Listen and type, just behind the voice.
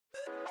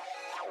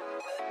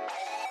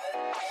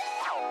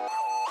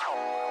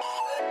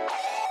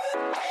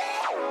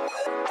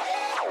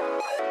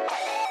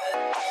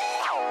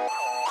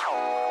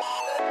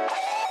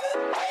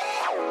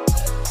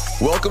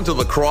Welcome to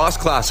Lacrosse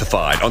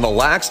Classified on the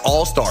Lax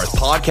All-Stars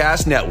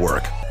Podcast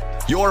Network.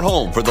 Your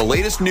home for the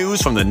latest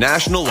news from the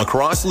National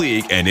Lacrosse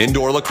League and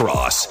indoor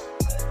lacrosse.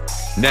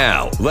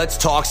 Now, let's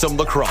talk some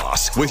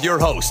lacrosse with your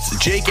hosts,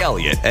 Jake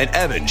Elliott and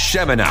Evan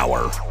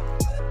Schemenauer.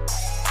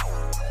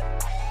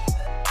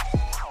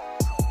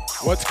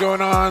 What's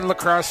going on,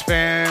 lacrosse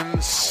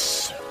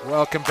fans?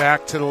 Welcome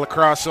back to the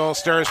Lacrosse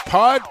All-Stars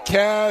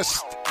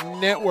Podcast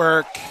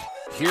Network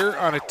here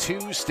on a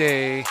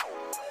Tuesday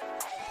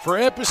for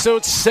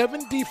episode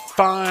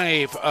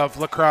 75 of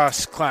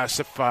Lacrosse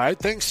Classified.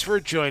 Thanks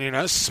for joining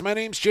us. My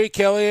name's Jake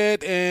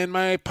Elliott, and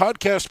my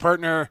podcast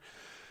partner,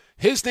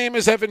 his name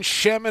is Evan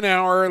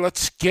Schemenauer.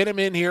 Let's get him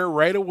in here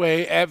right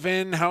away.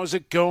 Evan, how's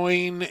it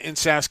going in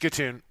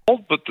Saskatoon?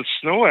 But the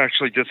snow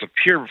actually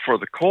disappeared before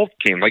the cold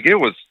came. Like, it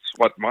was,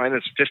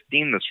 minus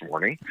 15 this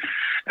morning.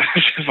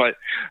 But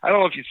I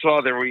don't know if you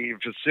saw there,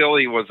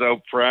 Vasily was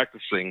out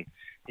practicing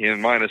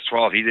in minus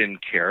 12. He didn't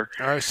care.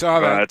 I saw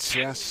that,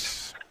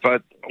 yes.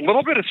 But a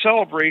little bit of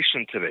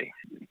celebration today.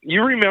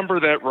 You remember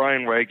that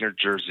Ryan Wagner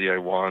jersey I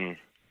won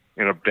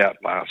in a bet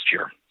last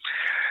year.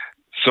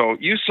 So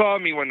you saw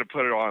me when to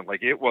put it on.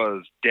 Like, it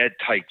was dead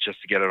tight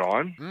just to get it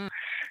on.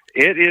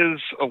 It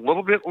is a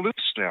little bit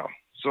loose now.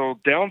 So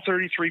down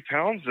 33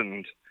 pounds,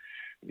 and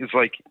it's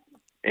like,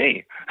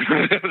 hey,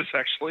 it's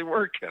actually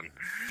working.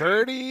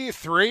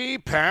 33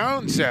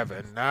 pounds,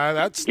 Evan.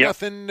 That's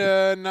nothing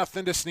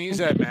to sneeze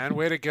at, man.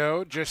 Way to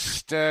go.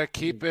 Just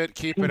keep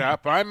it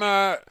up. I'm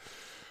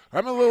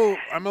a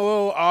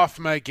little off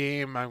my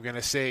game, I'm going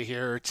to say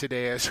here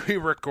today as we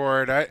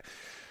record.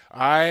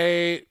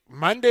 Monday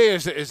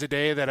is a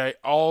day that I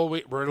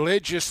always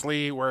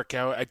religiously work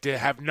out. I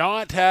have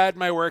not had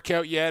my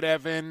workout yet,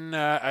 Evan.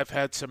 I've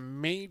had some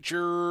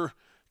major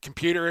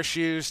computer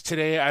issues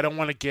today. I don't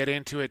want to get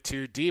into it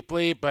too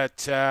deeply,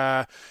 but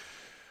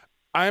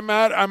I'm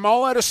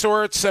all out of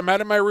sorts. I'm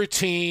out of my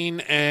routine,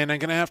 and I'm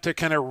going to have to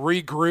kind of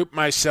regroup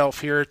myself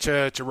here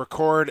to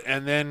record,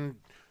 and then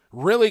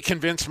really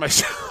convince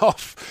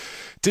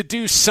myself to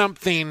do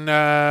something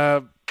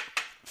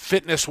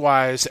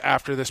fitness-wise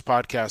after this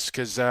podcast,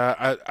 because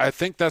I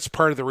think that's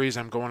part of the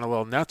reason I'm going a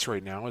little nuts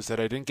right now, is that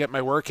I didn't get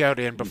my workout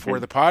in before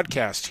the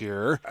podcast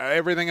here.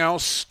 Everything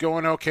else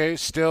going okay?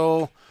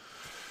 Still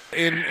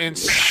in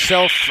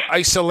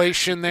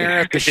self-isolation there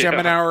at the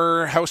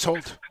Schemenauer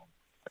household?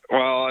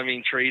 Well, I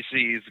mean,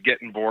 Tracy's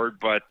getting bored,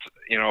 but,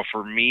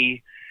 for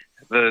me,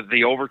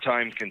 the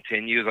overtime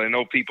continues. I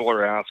know people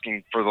are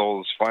asking for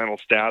those final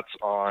stats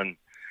on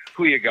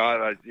who you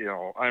got.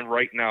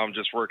 I'm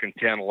just working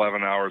 10,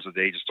 11 hours a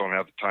day, just don't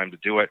have the time to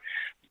do it.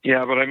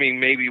 Yeah, but I mean,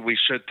 maybe we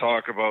should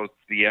talk about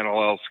the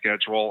NLL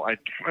schedule.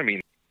 I mean,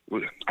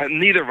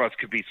 neither of us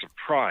could be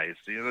surprised.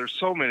 There's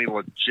so many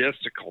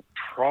logistical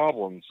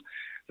problems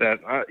that,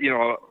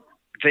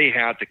 they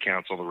had to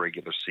cancel the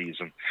regular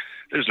season.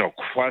 There's no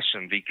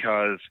question,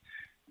 because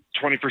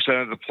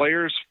 20% of the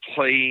players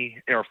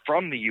are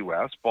from the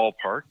U.S.,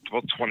 ballpark,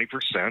 about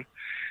 20%.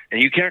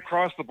 And you can't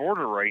cross the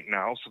border right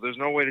now, so there's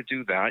no way to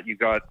do that. You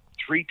got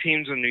 3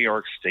 teams in New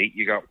York State.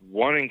 You got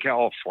 1 in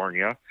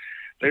California.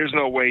 There's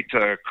no way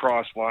to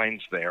cross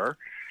lines there.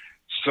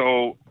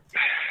 So,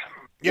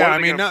 yeah,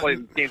 play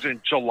games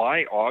in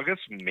July,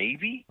 August,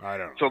 maybe. I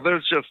don't know. So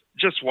there's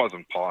just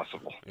wasn't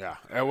possible. Yeah,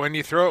 when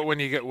you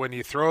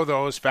throw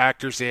those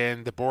factors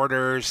in, the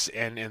borders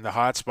and the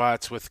hot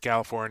spots with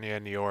California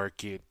and New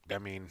York,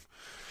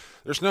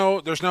 there's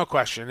no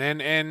question.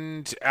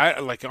 And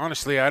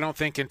honestly, I don't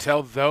think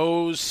until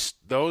those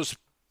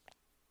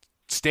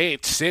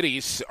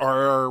cities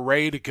are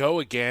ready to go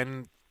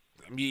again,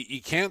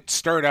 you can't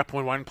start up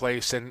in one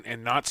place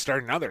and not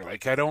start another.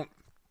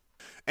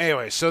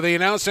 Anyway, so the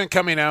announcement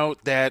coming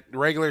out that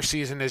regular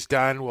season is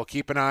done. We'll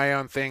keep an eye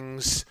on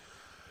things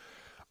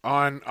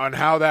on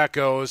how that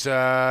goes.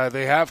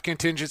 They have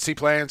contingency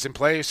plans in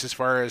place as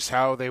far as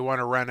how they want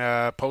to run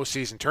a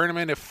postseason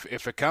tournament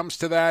if it comes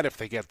to that, if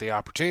they get the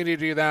opportunity to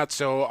do that.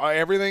 So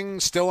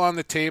everything's still on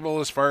the table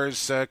as far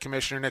as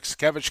Commissioner Nick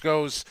Sakiewicz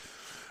goes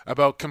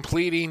about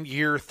completing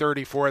year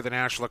 34 of the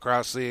National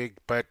Lacrosse League.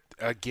 But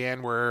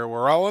again,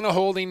 we're all in a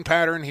holding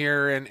pattern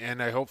here,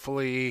 and I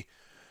hopefully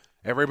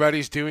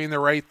everybody's doing the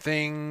right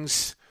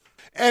things.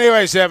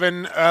 Anyways,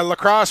 Evan,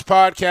 lacrosse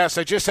podcast,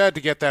 I just had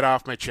to get that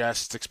off my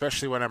chest,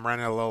 especially when I'm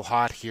running a little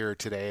hot here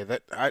today,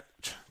 that I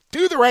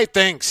do the right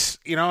things,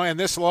 and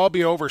this will all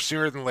be over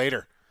sooner than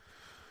later.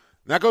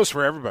 And that goes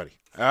for everybody.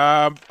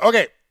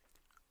 Okay,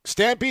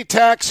 Stampede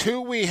Tax,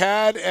 who we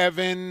had,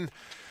 Evan,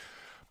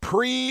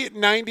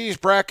 pre-90s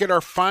bracket,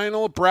 our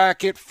final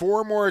bracket,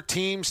 4 more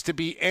teams to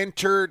be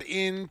entered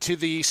into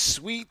the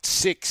Sweet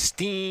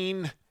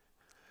 16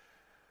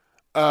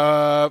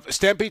 of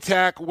Stampede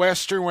Tack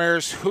Western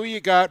Wares. Who you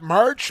got?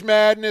 March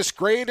Madness,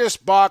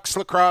 greatest box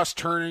lacrosse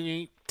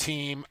tournament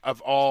team of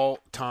all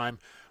time.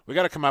 We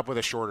got to come up with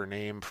a shorter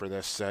name for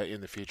this in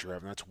the future,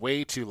 Evan. That's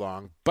way too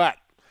long. But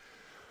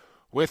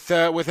With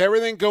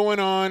everything going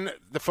on,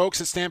 the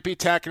folks at Stampede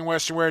Tack and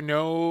Western Wear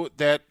know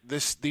that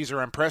these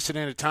are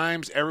unprecedented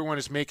times. Everyone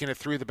is making it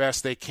through the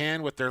best they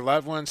can with their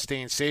loved ones,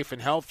 staying safe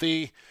and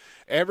healthy.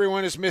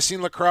 Everyone is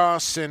missing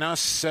lacrosse, and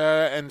us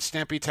and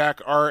Stampede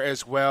Tack are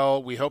as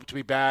well. We hope to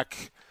be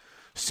back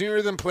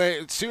sooner than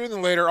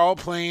later, all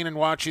playing and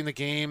watching the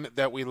game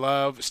that we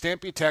love.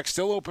 Stampede Tack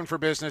still open for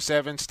business,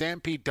 Evan.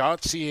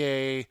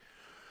 Stampede.ca.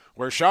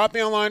 Where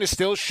shopping online is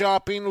still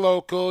shopping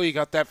local. You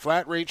got that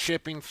flat rate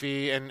shipping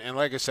fee. And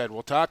like I said,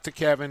 we'll talk to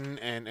Kevin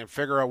and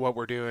figure out what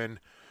we're doing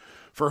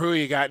for who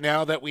you got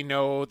now that we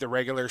know the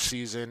regular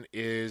season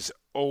is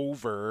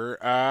over.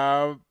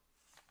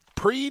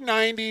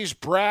 Pre-90s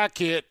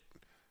bracket,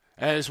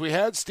 as we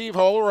had Steve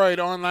Holroyd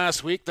on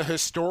last week, the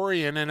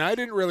historian, and I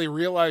didn't really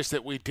realize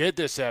that we did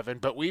this, Evan,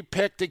 but we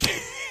picked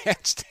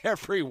against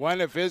every one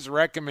of his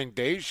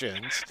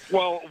recommendations.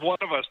 Well, one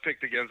of us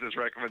picked against his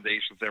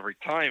recommendations every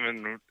time,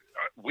 and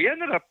we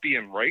ended up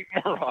being right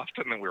more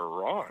often than we were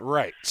wrong.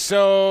 Right.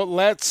 So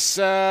let's,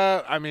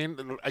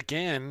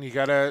 again, you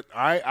got to,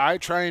 I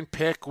try and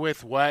pick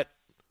with what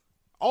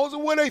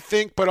I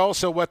think, but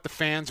also what the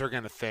fans are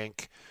going to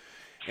think.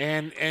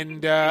 And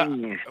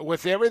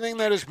with everything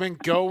that has been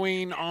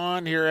going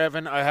on here,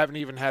 Evan, I haven't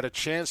even had a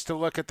chance to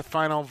look at the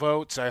final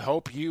votes. I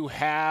hope you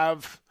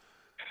have.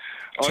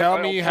 Tell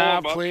me you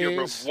have,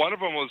 please. One of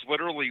them was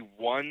literally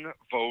one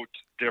vote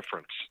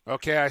difference.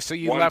 Okay, I see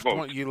you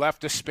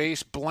left a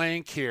space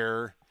blank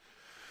here.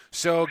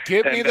 So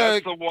give me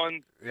that's the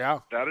one. Yeah,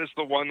 that is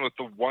the one with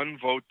the one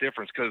vote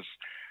difference, because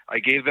I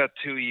gave that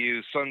to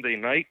you Sunday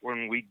night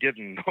when we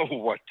didn't know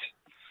what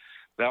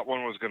that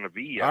one was going to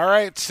be yet. All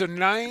right, so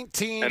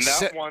 19... And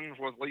that one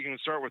was, you can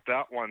start with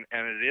that one,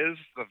 and it is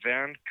the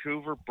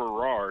Vancouver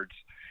Burrards.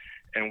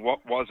 And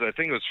what was it? I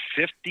think it was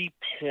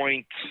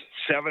 50.7%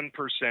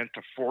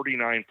 to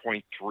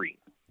 49.3%.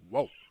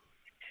 Whoa.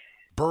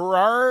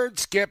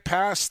 Burrards get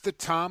past the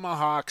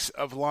Tomahawks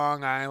of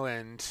Long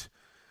Island.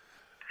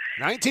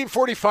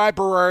 1945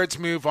 Burrards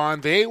move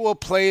on. They will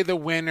play the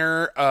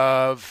winner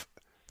of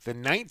the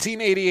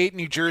 1988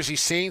 New Jersey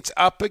Saints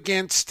up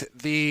against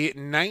the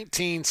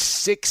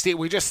 1960.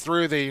 We just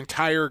threw the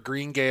entire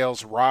Green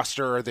Gales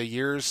roster, or the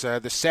years,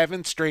 the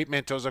 7 straight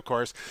Mintos, of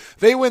course.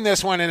 They win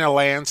this one in a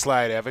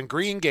landslide, Evan.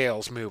 Green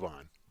Gales move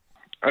on.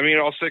 I mean,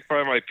 I'll stick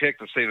by my pick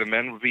to say the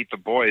men would beat the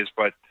boys,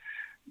 but,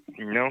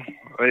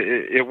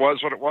 it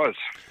was what it was.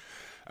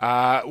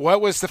 What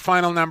was the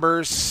final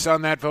numbers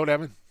on that vote,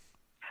 Evan?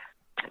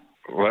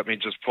 Let me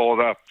just pull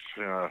it up.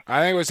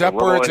 I think it was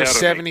upwards of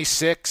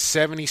 76,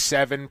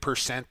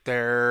 77%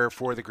 there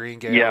for the Green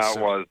Gales. Yeah, it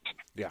was.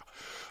 Yeah.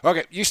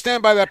 Okay, you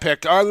stand by that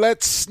pick.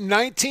 Let's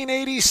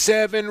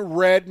 1987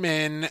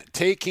 Redmen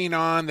taking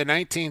on the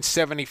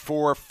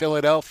 1974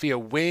 Philadelphia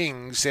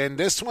Wings. And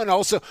this one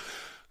also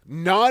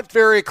not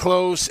very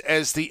close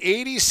as the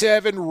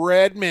 87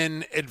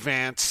 Redmen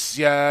advance.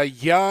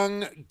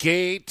 Young,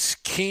 Gates,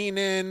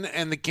 Keenan,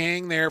 and the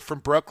gang there from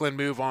Brooklyn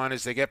move on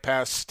as they get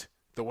past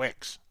the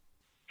Wings.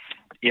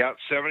 Yeah,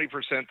 70%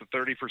 to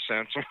 30%.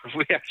 So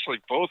we actually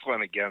both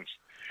went against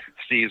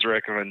Steve's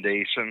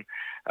recommendation.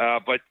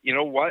 But you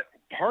know what?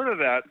 Part of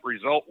that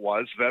result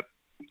was that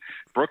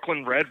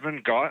Brooklyn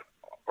Redmen the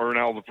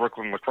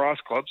Brooklyn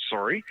Lacrosse Club,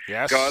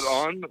 yes, got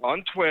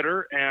on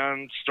Twitter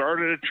and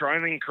started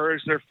trying to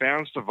encourage their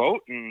fans to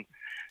vote. And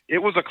it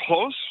was a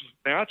close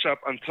matchup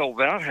until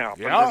that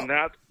happened. Yeah. And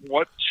that's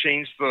what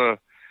changed the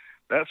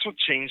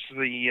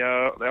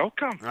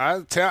outcome.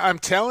 I'm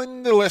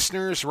telling the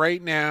listeners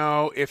right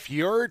now, if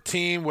your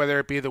team, whether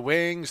it be the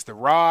Wings, the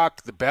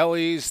Rock, the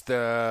Bellies,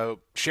 the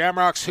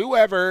Shamrocks,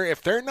 whoever,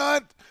 if they're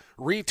not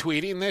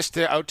retweeting this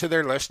out to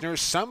their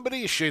listeners,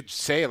 somebody should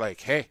say,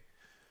 like, hey,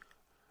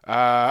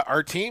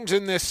 our team's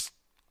in this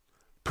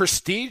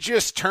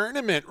prestigious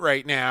tournament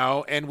right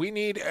now, and we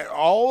need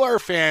all our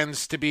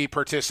fans to be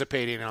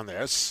participating on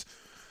this.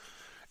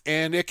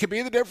 And it could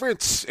be the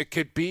difference. It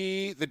could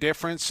be the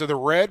difference. So the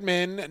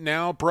Redmen,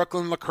 now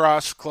Brooklyn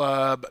Lacrosse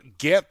Club,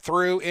 get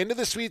through into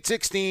the Sweet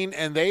 16,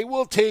 and they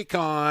will take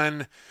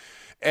on,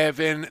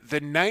 Evan,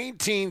 the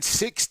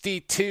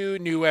 1962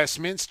 New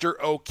Westminster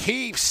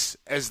O'Keeffes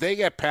as they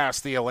get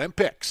past the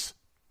Olympics.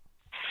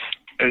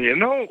 And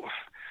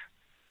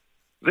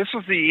this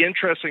is the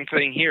interesting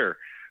thing here.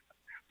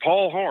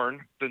 Paul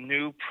Horn, the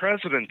new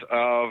president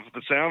of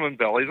the Salmon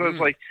Bellies, I was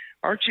like,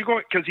 aren't you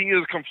going, because he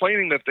is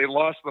complaining that they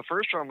lost the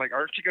first round, like,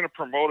 aren't you going to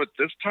promote it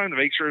this time to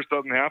make sure this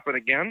doesn't happen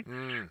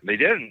again? They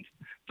didn't.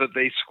 That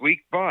they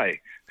squeaked by.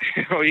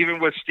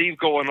 Even with Steve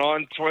going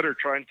on Twitter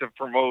trying to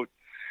promote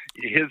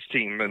his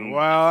team. And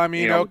well, I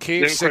mean,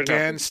 O'Keeffe's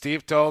again,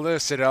 Steve told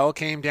us it all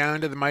came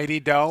down to the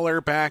mighty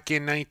dollar back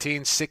in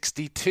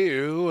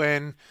 1962,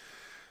 and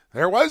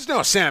there was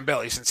no Salmon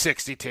Bellies in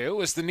 62. It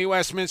was the New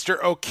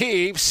Westminster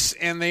O'Keeffes,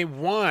 and they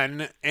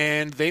won,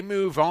 and they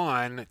move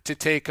on to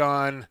take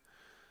on.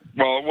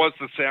 Well, it was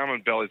the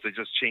Salmon Bellies. They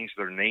just changed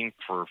their name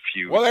for a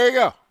few. Well, there you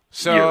go.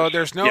 So years.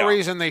 There's no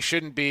reason they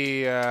shouldn't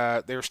be.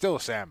 They were still the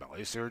Salmon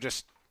Bellies. They were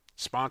just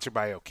sponsored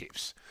by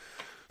O'Keeffe's.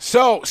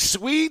 So,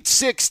 Sweet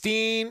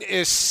 16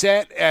 is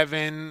set,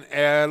 Evan.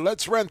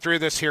 Let's run through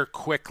this here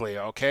quickly,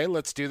 okay?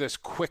 Let's do this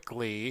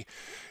quickly.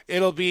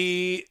 It'll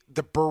be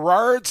the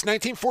Burrards,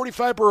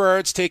 1945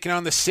 Burrards, taking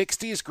on the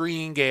 60s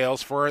Green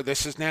Gales for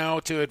this is now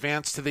to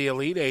advance to the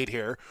Elite Eight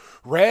here.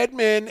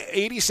 Redmond,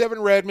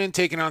 87 Redmond,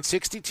 taking on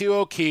 62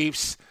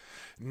 O'Keefe's.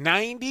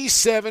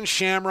 97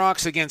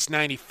 Shamrocks against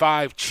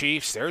 95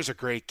 Chiefs. There's a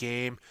great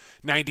game.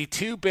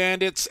 92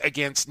 Bandits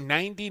against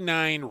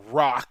 99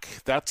 Rock.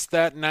 That's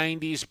that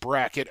 90s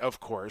bracket,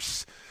 of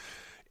course.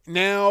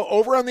 Now,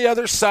 over on the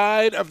other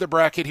side of the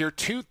bracket here,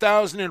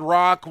 2000 and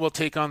Rock will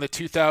take on the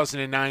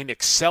 2009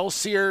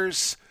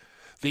 Excelsiors.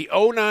 The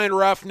 09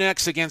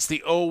 Roughnecks against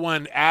the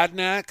 01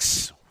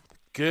 Adnecks.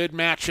 Good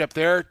matchup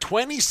there.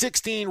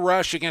 2016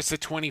 Rush against the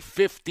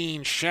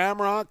 2015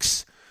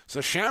 Shamrocks. So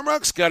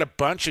Shamrocks got a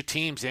bunch of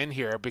teams in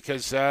here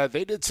because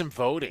they did some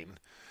voting.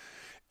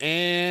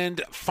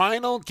 And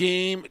final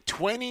game,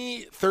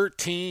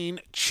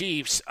 2013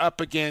 Chiefs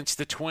up against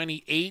the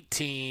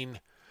 2018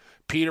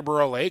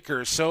 Peterborough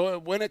Lakers. So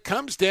when it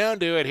comes down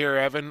to it here,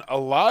 Evan, a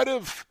lot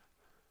of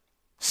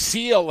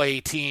CLA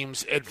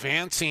teams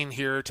advancing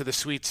here to the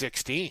Sweet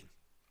 16.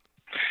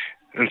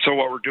 And so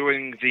what we're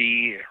doing,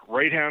 the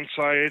right-hand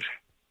side,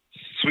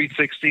 Sweet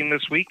 16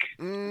 this week?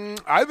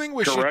 I think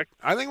we Correct.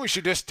 should. I think we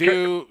should just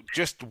do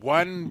just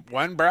one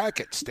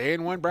bracket. Stay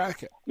in one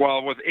bracket.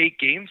 Well, with 8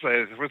 games,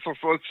 let's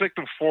stick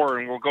to 4,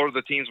 and we'll go to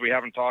the teams we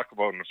haven't talked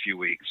about in a few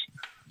weeks.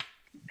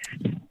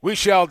 We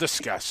shall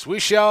discuss.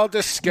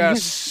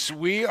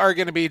 We are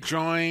going to be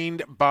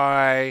joined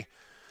by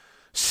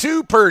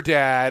Super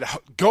Dad,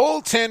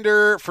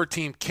 goaltender for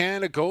Team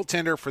Canada,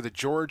 goaltender for the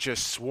Georgia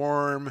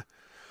Swarm.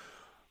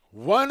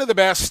 One of the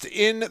best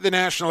in the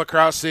National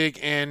Lacrosse League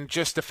and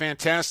just a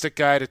fantastic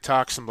guy to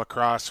talk some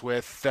lacrosse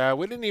with.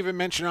 We didn't even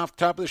mention off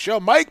the top of the show,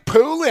 Mike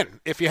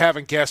Poulin, if you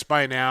haven't guessed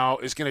by now,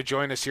 is going to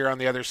join us here on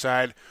the other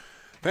side.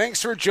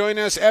 Thanks for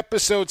joining us.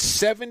 Episode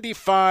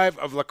 75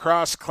 of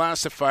Lacrosse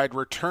Classified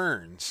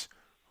returns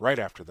right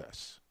after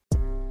this.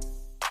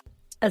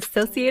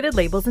 Associated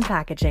Labels and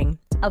Packaging,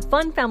 a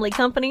fun family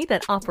company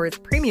that offers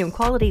premium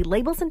quality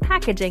labels and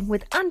packaging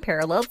with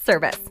unparalleled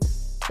service.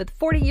 With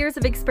 40 years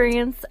of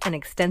experience, an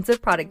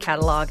extensive product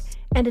catalog,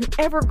 and an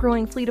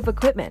ever-growing fleet of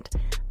equipment,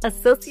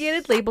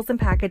 Associated Labels and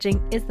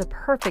Packaging is the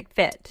perfect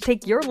fit to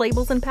take your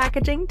labels and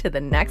packaging to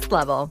the next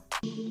level.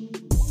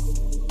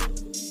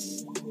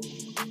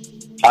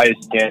 Hi,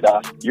 it's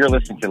Canada. You're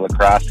listening to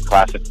Lacrosse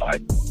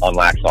Classified on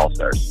Lax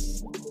All-Stars.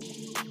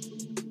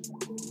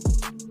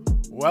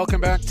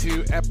 Welcome back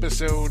to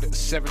episode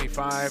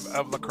 75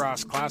 of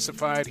Lacrosse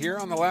Classified here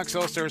on the Lax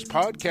All-Stars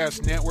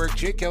Podcast Network.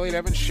 Jake Elliott,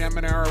 Evan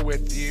Schemenauer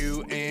with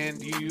you,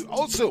 and you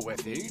also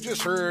with you. You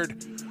just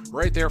heard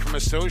right there from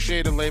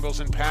Associated Labels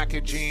and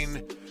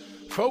Packaging,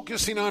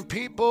 focusing on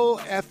people,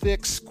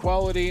 ethics,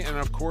 quality, and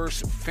of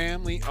course,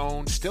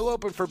 family-owned. Still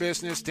open for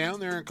business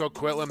down there in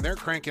Coquitlam. They're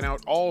cranking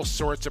out all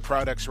sorts of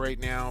products right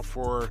now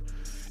for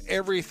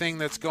everything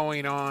that's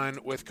going on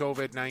with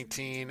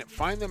COVID-19.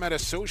 Find them at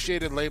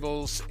Associated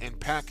Labels and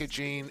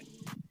Packaging,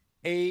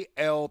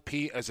 ALP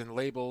as in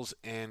labels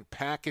and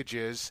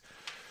packages.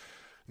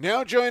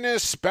 Now join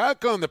us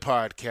back on the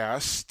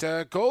podcast,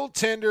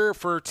 goaltender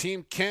for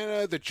Team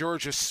Canada, the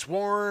Georgia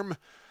Swarm.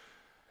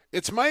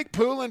 It's Mike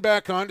Poulin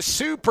back on.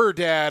 Super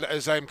Dad,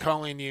 as I'm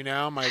calling you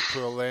now, Mike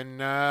Poulin.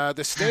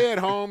 The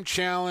stay-at-home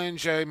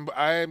challenge,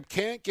 I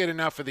can't get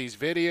enough of these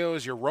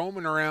videos. You're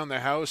roaming around the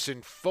house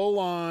in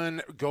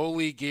full-on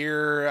goalie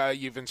gear.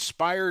 You've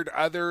inspired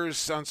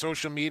others on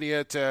social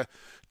media to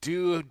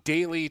do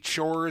daily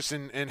chores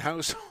and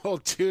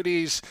household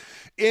duties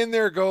in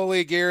their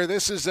goalie gear.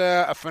 This is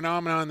a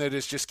phenomenon that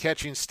is just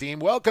catching steam.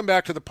 Welcome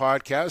back to the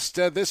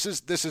podcast.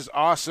 This is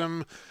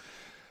awesome.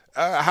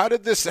 How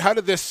did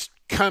this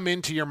come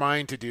into your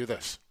mind to do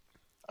this?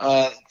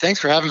 Thanks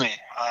for having me.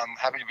 I'm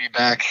happy to be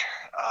back.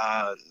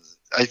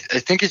 I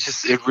think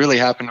it really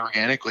happened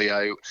organically.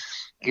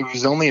 It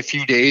was only a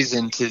few days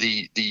into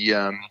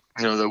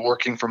the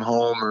working from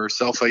home or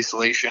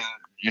self-isolation.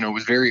 It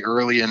was very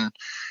early in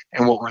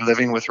what we're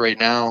living with right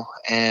now.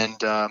 And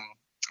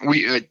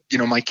we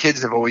my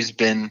kids have always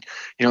been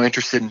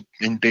interested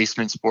in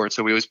basement sports.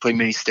 So we always play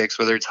mini sticks,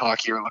 whether it's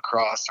hockey or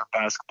lacrosse or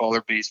basketball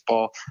or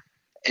baseball.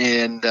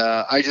 And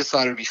I just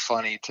thought it would be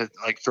funny to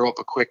throw up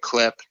a quick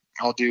clip.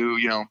 I'll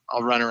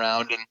run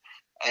around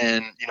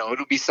and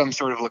it'll be some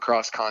sort of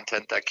lacrosse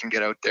content that can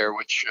get out there,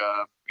 which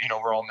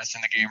we're all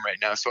missing the game right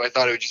now. So I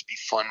thought it would just be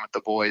fun with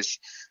the boys.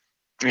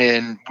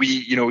 And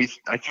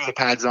I threw the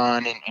pads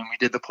on and we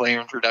did the player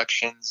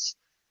introductions.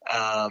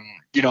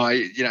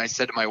 I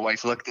said to my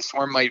wife, look, the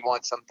Swarm might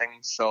want something,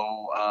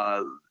 so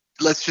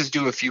let's just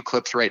do a few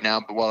clips right now,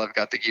 but while I've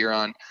got the gear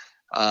on.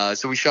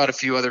 So we shot a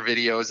few other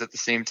videos at the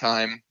same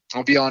time.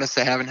 I'll be honest,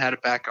 I haven't had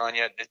it back on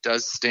yet. It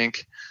does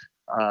stink.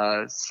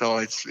 So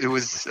it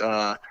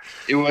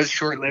was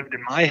short-lived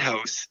in my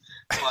house,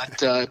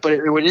 but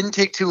it didn't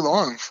take too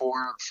long for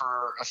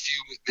a few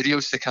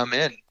videos to come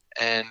in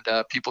and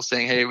people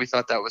saying, hey, we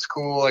thought that was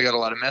cool. I got a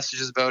lot of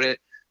messages about it.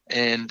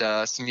 And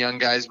some young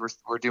guys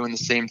were doing the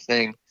same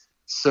thing.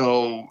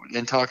 So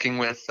in talking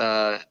with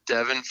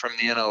Devin from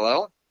the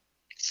NLL,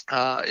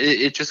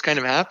 it just kind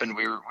of happened.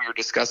 We were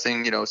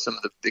discussing, some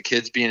of the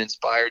kids being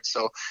inspired.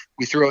 So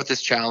we threw out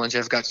this challenge.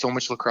 I've got so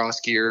much lacrosse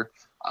gear.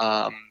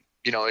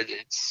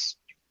 It's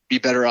be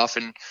better off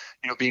in,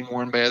 being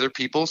worn by other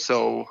people.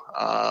 So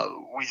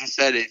we just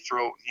said, hey,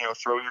 throw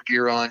your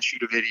gear on,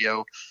 shoot a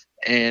video.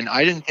 And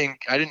I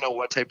didn't know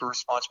what type of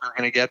response we were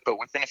going to get, but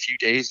within a few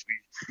days,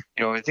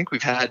 I think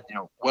we've had,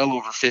 well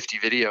over 50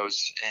 videos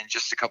in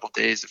just a couple of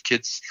days of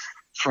kids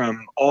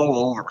from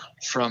all over,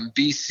 from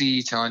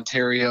BC to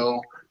Ontario,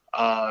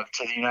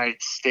 to the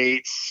United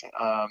States,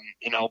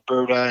 in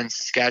Alberta and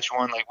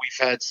Saskatchewan. Like,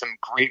 we've had some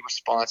great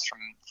response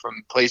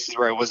from places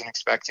where I wasn't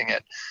expecting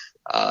it.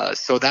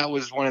 So that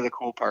was one of the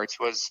cool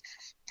parts, was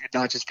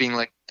not just being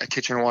like a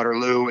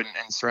Kitchener-Waterloo and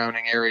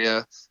surrounding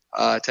area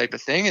type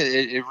of thing.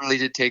 It really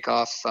did take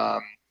off,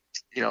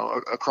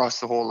 across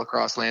the whole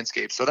lacrosse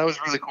landscape. So that was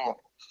really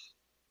cool.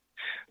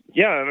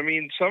 Yeah, and I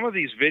mean, some of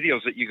these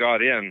videos that you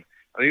got in,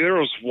 I think there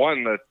was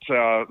one that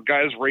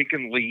guys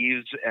raking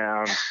leaves,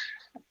 and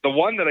the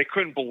one that I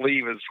couldn't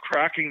believe is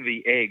cracking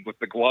the egg with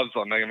the gloves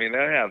on. I mean,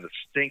 that had the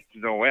stink to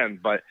no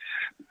end. But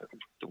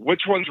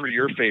which ones were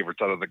your favorites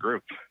out of the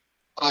group?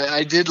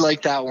 I did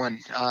like that one.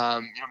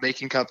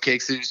 Making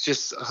cupcakes. It was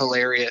just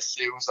hilarious.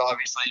 It was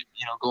obviously,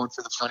 going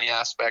for the funny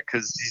aspect,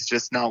 because he's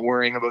just not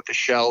worrying about the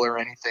shell or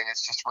anything.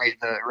 It's just right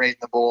in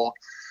the bowl.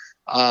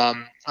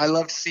 I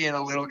loved seeing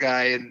a little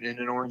guy in an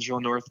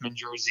Orangeville Northman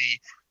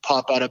jersey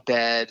pop out of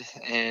bed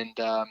and,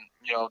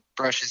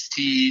 brush his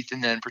teeth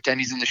and then pretend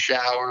he's in the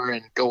shower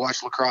and go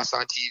watch lacrosse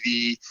on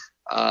TV.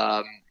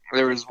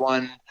 There was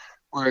one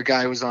where a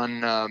guy was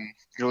on,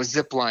 a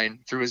zip line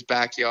through his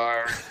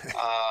backyard.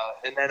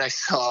 And then I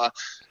saw,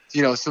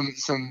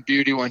 some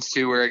beauty ones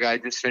too, where a guy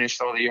just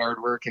finished all the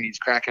yard work and he's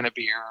cracking a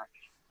beer.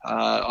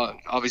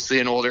 Obviously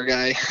an older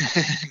guy.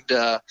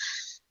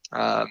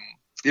 And,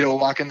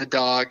 walking the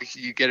dog,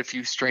 you get a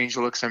few strange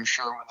looks, I'm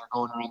sure, when they're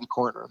going around the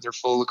corner. They're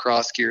full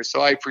lacrosse gear.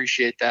 So I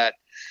appreciate that.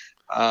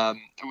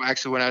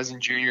 Actually, when I was in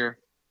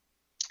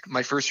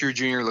my first year of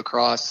junior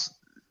lacrosse,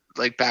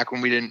 like back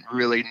when we didn't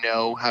really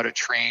know how to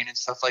train and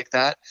stuff like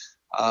that,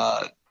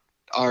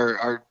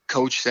 our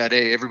coach said,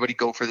 hey, everybody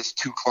go for this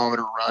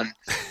 2-kilometer run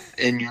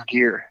in your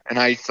gear. And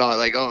I thought,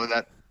 like, oh,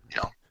 that,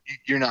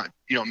 you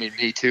don't mean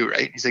me too,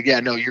 right? He's like, yeah,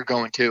 no, you're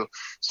going too.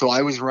 So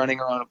I was running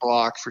around a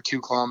block for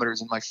 2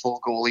 kilometers in my full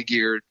goalie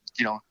gear.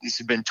 This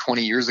had been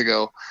 20 years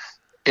ago.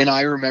 And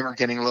I remember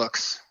getting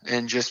looks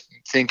and just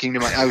thinking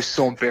I was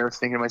so embarrassed,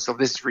 thinking to myself,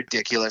 this is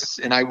ridiculous.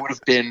 And I would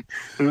have been,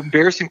 the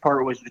embarrassing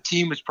part was the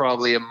team was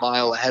probably a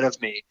mile ahead of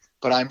me,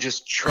 but I'm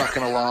just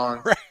trucking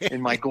along right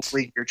in my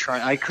goalie gear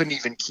I couldn't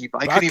even see the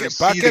guys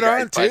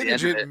by the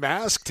end of it.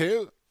 Mask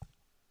too.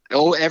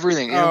 Oh,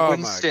 everything. It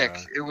wouldn't stick.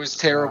 God. It was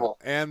terrible.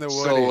 And the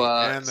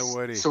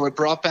Woody. So it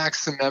brought back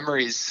some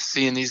memories,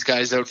 seeing these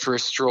guys out for a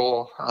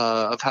stroll,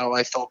 of how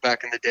I felt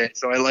back in the day.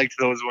 So I liked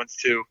those ones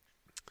too.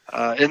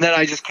 And then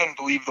I just couldn't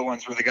believe the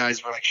ones where the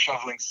guys were like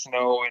shoveling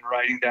snow and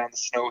riding down the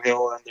snow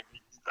hill.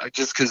 And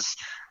just because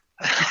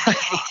I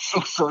felt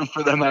so sorry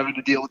for them having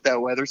to deal with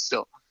that weather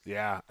still.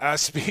 Yeah.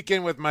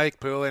 Speaking with Mike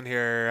Poulin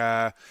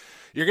here,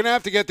 you're going to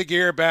have to get the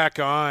gear back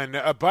on.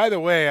 By the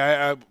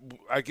way,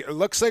 it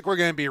looks like we're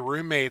going to be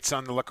roommates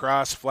on the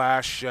Lacrosse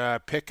Flash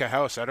Pick a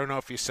House. I don't know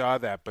if you saw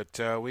that,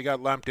 but we got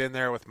lumped in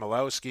there with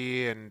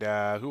Malowski and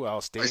who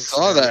else? I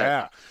saw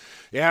that.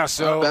 Yeah.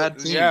 So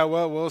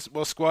well,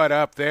 we'll squad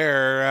up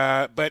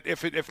there. But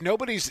if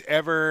nobody's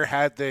ever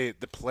had the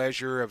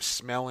pleasure of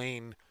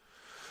smelling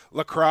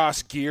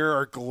lacrosse gear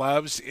or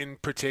gloves in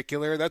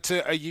particular, that's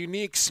a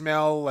unique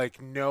smell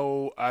like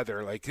no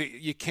other. Like,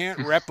 you can't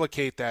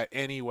replicate that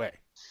anyway.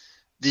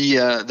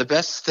 The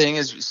best thing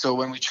is, so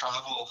when we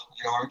travel,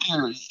 our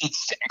gear, it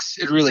stinks.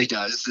 It really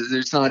does.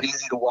 It's not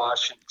easy to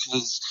wash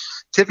because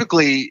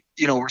typically,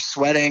 we're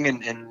sweating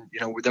and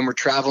then we're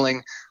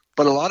traveling.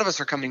 But a lot of us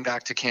are coming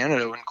back to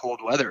Canada in cold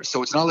weather.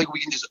 So it's not like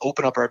we can just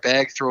open up our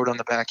bag, throw it on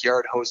the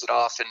backyard, hose it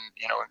off, and,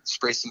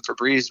 spray some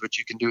Febreze, which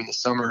you can do in the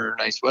summer or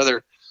nice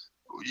weather.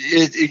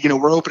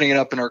 We're opening it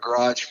up in our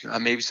garage,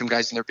 maybe some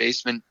guys in their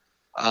basement.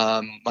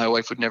 My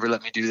wife would never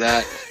let me do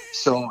that.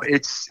 So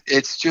it's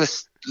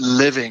just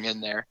living in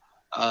there.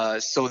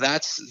 So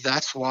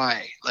that's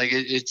why, like,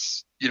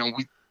 it's,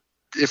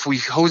 if we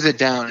hose it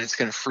down, it's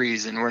going to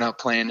freeze and we're not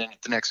playing in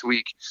it the next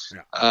week.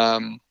 Yeah.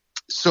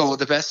 So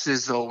the best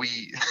is, though,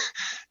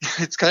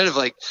 it's kind of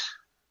like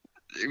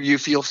you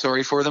feel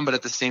sorry for them, but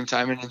at the same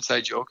time, an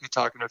inside joke, you're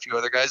talking to a few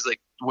other guys,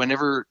 like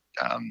whenever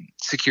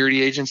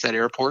security agents at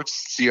airports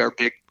see our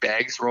big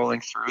bags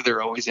rolling through,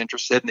 they're always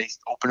interested and they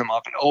open them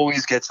up. It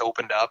always gets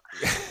opened up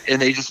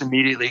and they just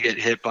immediately get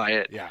hit by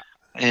it. Yeah.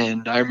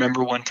 And I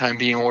remember one time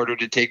being ordered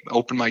to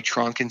open my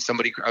trunk, and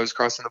I was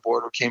crossing the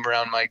border, came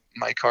around my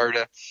car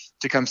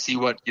to come see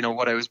what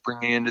I was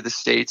bringing into the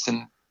States,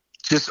 and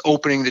just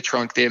opening the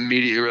trunk, they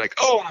immediately were like,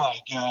 "Oh my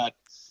God!"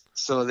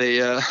 So they,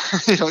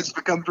 it's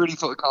become pretty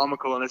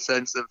comical in a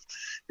sense of,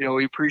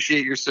 we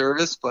appreciate your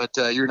service, but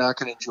you're not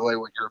going to enjoy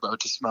what you're about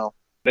to smell.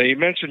 Now, you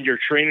mentioned your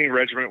training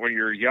regimen when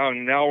you're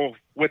young. Now,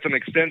 with an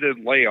extended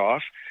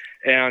layoff,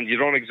 and you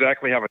don't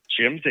exactly have a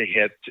gym to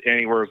hit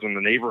anywhere in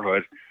the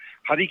neighborhood,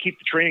 how do you keep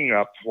the training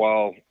up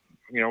while,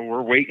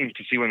 we're waiting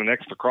to see when the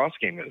next lacrosse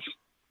game is?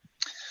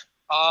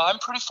 I'm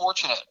pretty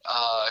fortunate.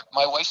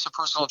 My wife's a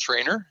personal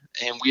trainer,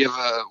 and we have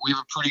a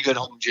pretty good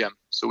home gym.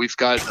 So we've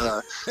got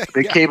a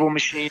big cable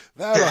machine.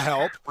 That'll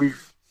help.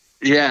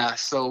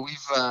 So we've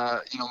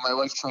my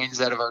wife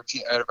trains out of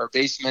our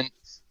basement.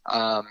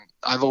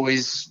 I've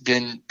always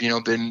been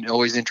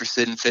always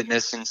interested in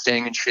fitness and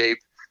staying in shape.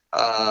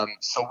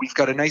 So we've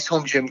got a nice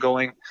home gym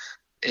going,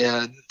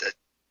 and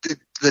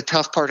the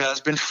tough part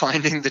has been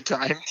finding the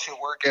time to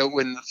work out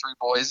when the three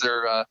boys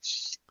are,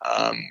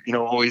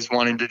 always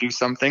wanting to do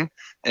something.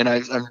 And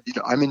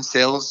I'm in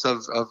sales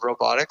of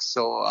robotics,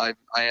 so I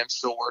am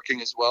still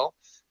working as well.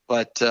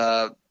 But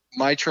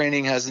my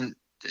training hasn't.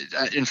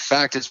 In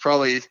fact, it's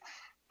probably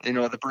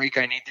the break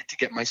I needed to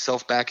get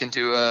myself back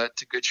into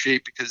to good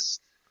shape, because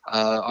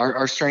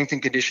our strength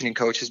and conditioning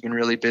coach has been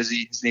really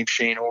busy. His name's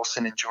Shane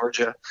Olson in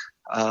Georgia.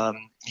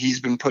 He's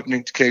been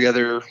putting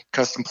together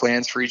custom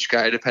plans for each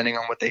guy depending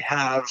on what they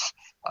have,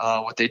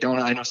 what they don't.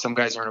 I know some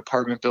guys are in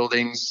apartment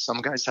buildings,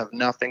 some guys have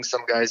nothing,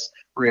 some guys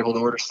were able to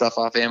order stuff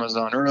off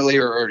Amazon early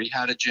or already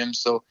had a gym.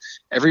 So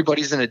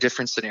everybody's in a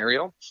different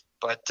scenario,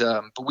 but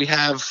we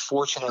have,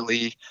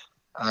 fortunately,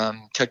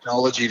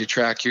 technology to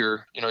track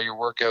your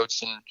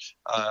workouts and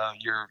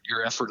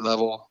your effort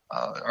level.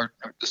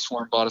 The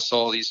Swarm bought us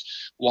all these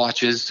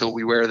watches, so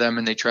we wear them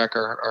and they track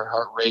our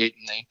heart rate,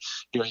 and they,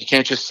 you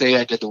can't just say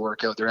I did the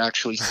workout. They're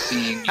actually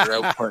seeing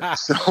your output.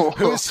 So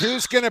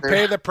who's going to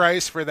pay the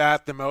price for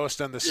that the most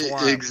on the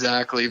Swarm?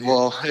 Exactly.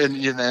 Well, and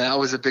that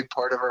was a big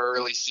part of our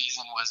early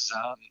season was,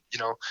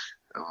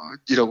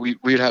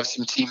 we'd have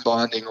some team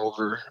bonding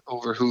over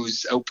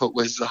whose output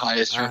was the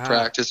highest during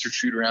practice or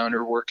shoot around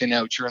or working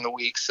out during the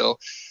week. So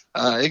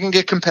it can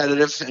get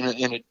competitive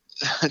in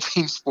a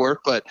team sport,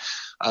 but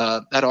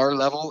at our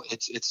level,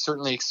 it's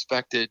certainly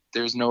expected.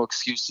 There's no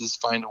excuses.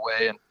 Find a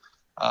way. And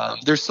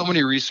there's so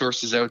many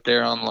resources out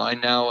there online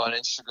now. On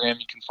Instagram,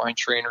 you can find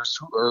trainers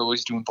who are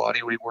always doing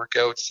bodyweight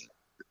workouts.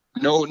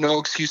 No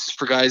excuses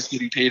for guys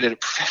getting paid at a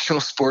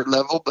professional sport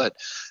level, but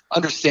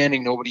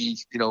understanding nobody,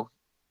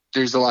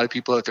 there's a lot of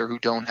people out there who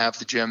don't have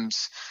the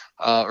gyms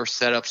or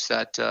setups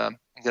that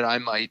I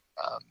might.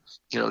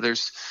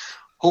 There's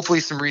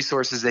hopefully some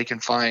resources they can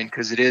find,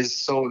 because it is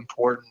so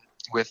important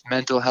with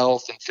mental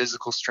health and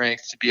physical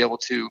strength to be able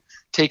to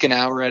take an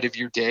hour out of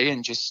your day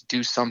and just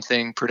do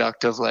something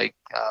productive, like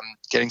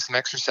getting some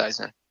exercise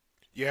in.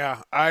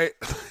 Yeah, I've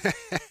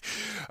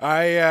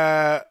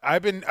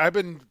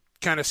been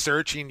kind of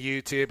searching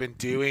YouTube and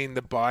doing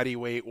the body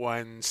weight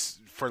ones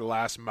for the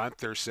last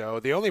month or so.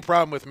 The only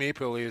problem with me,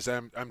 Puli, is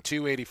I'm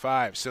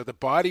 285. So the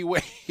body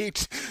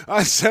weight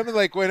on something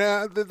like when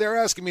they're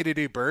asking me to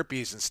do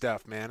burpees and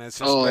stuff, man, it's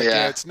just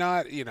it's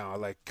not,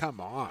 come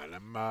on.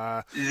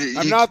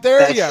 I'm not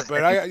there yet,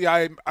 but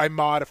I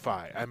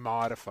modify.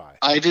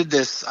 I did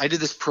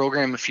this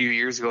program a few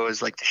years ago. It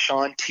was like the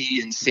Sean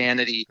T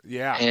Insanity.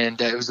 Yeah. And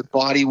it was a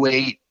body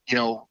weight,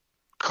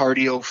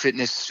 cardio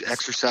fitness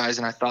exercise.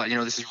 And I thought,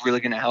 this is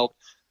really going to help.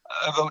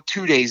 About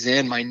 2 days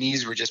in, my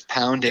knees were just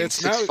pounding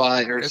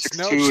 6'5" or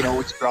 6'2",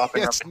 always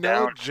dropping up and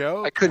down.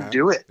 Joke, I couldn't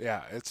do it.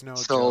 Yeah, it's no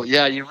joke. So,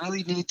 you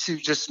really need to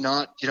just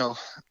not,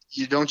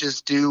 you don't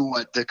just do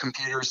what the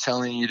computer is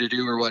telling you to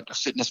do or what a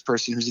fitness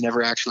person who's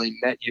never actually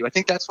met you. I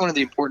think that's one of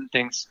the important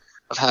things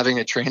of having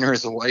a trainer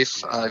as a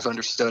wife, I've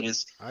understood,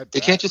 is they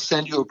can't just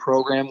send you a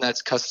program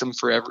that's custom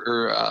for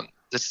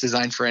that's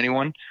designed for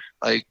anyone.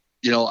 Like,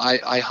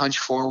 I hunch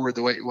forward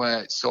the way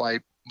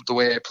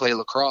I play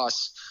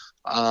lacrosse.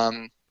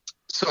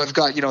 So I've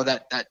got,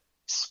 that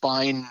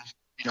spine,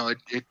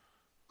 it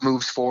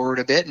moves forward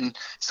a bit. And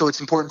so it's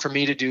important for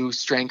me to do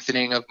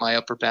strengthening of my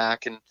upper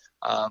back. And,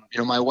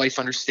 my wife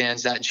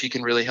understands that and she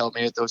can really help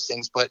me with those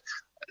things. But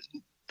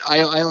I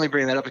only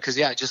bring that up because,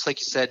 just like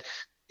you said,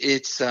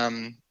 it's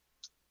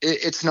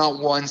not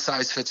one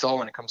size fits all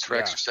when it comes to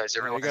exercise.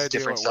 Everyone has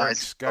different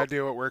sizes. Got to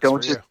do what works for you.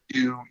 Don't just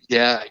do,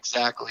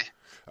 exactly.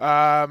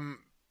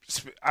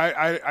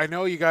 I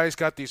know you guys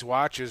got these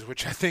watches,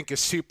 which I think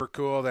is super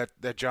cool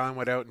that John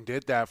went out and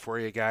did that for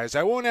you guys.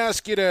 I won't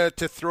ask you to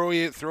throw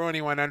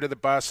anyone under the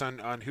bus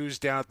on who's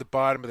down at the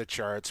bottom of the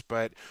charts,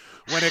 but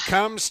when it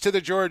comes to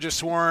the Georgia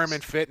Swarm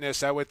and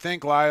fitness, I would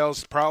think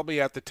Lyle's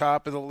probably at the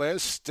top of the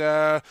list.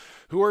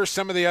 Who are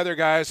some of the other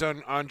guys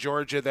on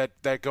Georgia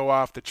that go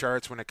off the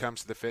charts when it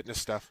comes to the fitness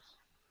stuff?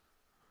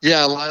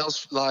 Yeah,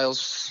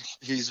 Lyle's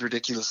he's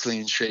ridiculously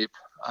in shape.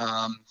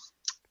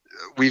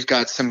 We've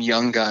got some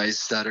young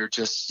guys that are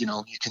just, you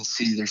can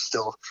see they've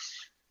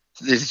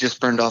just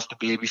burned off the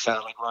baby fat.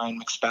 Like Ryan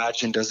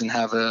McSpadgen doesn't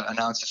have an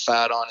ounce of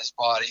fat on his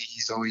body.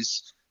 He's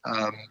always,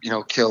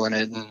 killing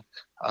it. And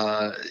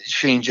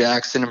Shane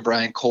Jackson and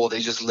Brian Cole, they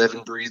just live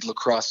and breathe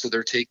lacrosse. So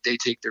they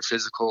take their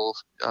physical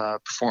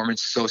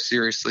performance so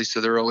seriously.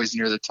 So they're always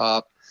near the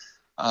top.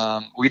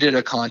 We did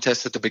a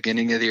contest at the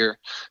beginning of the year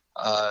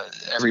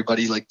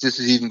everybody, like this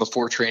is even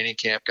before training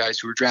camp, guys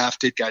who were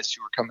drafted, guys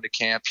who were coming to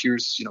camp.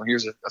 Here's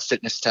a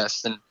fitness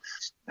test. And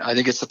I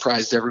think it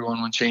surprised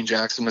everyone when Shane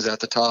Jackson was at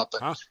the top,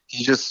 but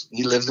he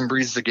lives and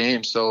breathes the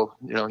game. So,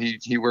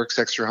 he works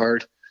extra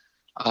hard.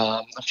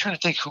 I'm trying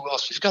to think who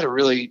else.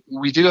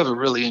 We do have a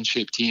really in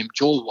shape team.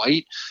 Joel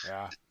White,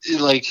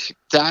 like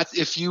that.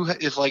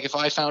 If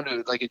I found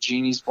a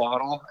genie's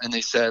bottle and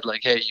they said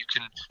like, hey, you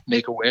can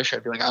make a wish,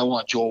 I'd be like, I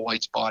want Joel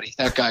White's body.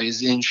 That guy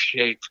is in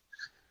shape.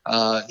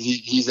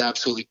 He's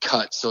absolutely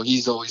cut. So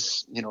he's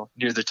always,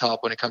 near the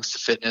top when it comes to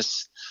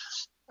fitness.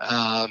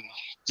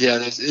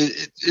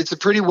 It's a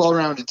pretty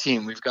well-rounded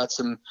team. We've got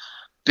some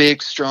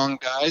big, strong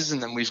guys,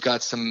 and then we've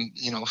got some,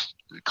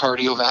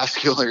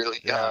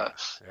 cardiovascularly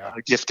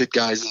gifted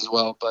guys as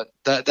well. But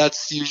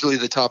that's usually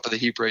the top of the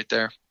heap right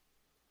there.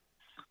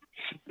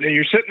 Now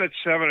you're sitting at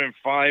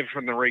 7-5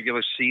 from the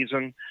regular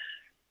season.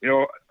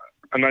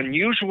 An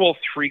unusual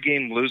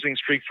 3-game losing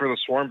streak for the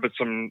Swarm, but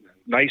some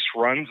nice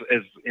runs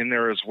is in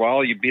there as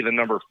well. You'd be the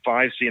number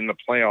 5 seed in the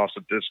playoffs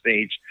at this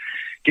stage.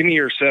 Give me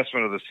your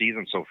assessment of the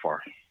season so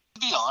far. To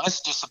be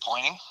honest,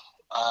 disappointing.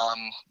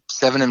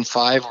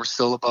 7-5, we're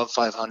still above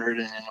 500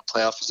 and in a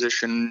playoff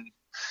position,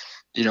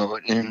 in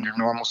under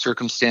normal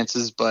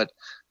circumstances. But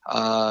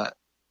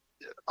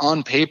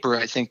on paper,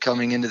 I think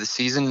coming into the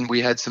season,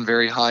 we had some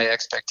very high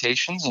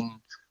expectations, and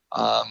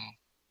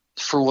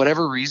for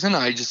whatever reason,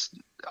 I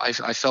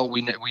felt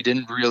we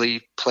didn't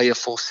really play a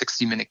full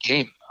 60-minute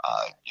game.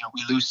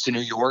 We lose to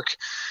New York.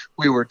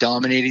 We were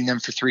dominating them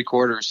for 3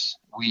 quarters.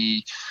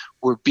 We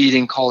were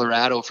beating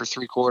Colorado for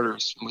 3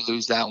 quarters. We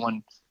lose that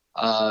one.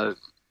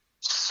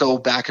 So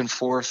back and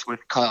forth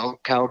with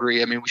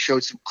Calgary. I mean, we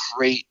showed some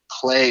great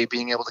play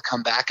being able to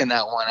come back in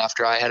that one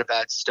after I had a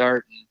bad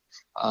start.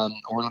 And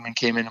Orleman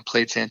came in and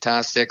played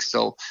fantastic.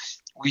 So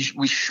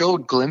we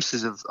showed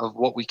glimpses of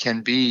what we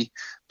can be.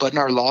 But in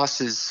our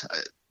losses,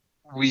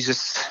 we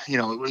just,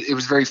 it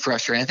was very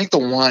frustrating. I think the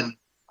one,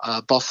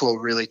 Buffalo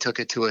really took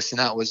it to us, and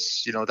that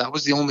was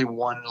the only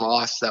one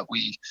loss that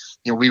we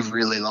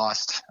really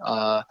lost.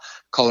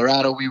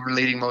 Colorado, we were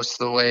leading most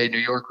of the way. New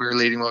York, we were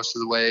leading most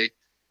of the way.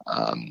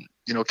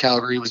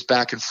 Calgary was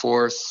back and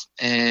forth,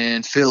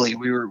 and Philly,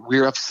 we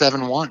were up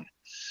 7-1.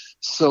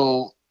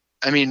 So,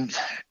 I mean,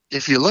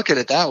 if you look at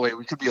it that way,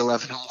 we could be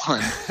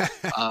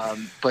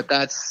 11-1. But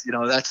that's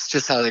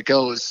just how it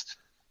goes.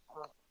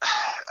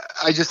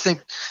 I just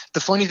think the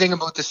funny thing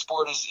about this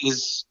sport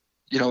is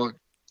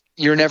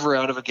you're never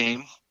out of a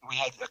game. We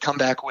had a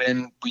comeback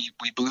win. We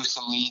blew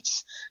some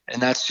leads,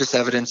 and that's just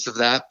evidence of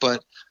that.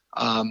 But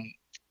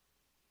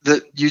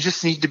you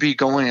just need to be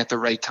going at the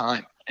right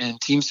time,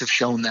 and teams have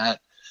shown that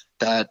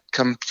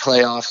come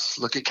playoffs.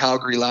 Look at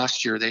Calgary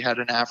last year; they had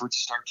an average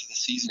start to the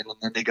season, and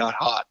then they got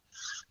hot.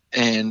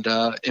 And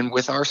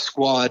with our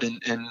squad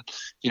and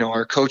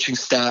our coaching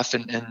staff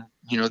and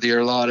the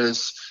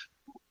Arladas,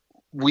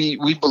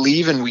 we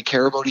believe and we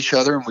care about each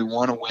other and we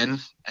want to win.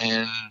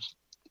 And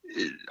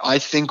I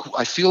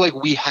feel like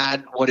we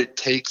had what it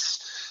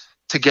takes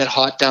to get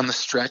hot down the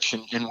stretch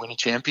and win a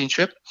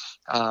championship.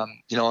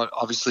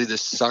 Obviously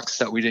this sucks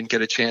that we didn't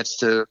get a chance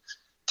to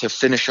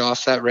finish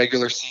off that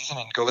regular season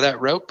and go that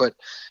route. But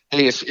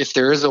hey, if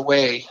there is a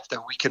way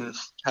that we can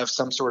have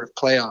some sort of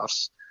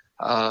playoffs,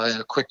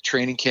 a quick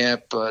training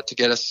camp to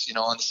get us,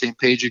 on the same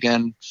page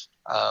again,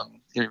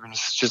 even if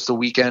it's just a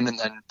weekend, and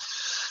then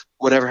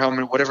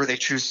whatever they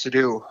choose to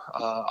do,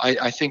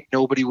 I think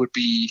nobody would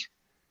be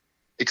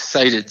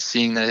excited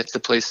seeing that if the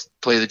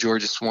play the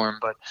Georgia Swarm.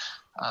 But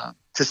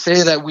to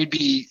say that we'd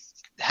be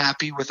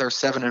happy with our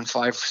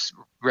 7-5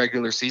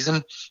 regular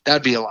season,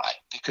 that'd be a lie,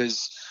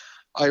 because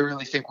I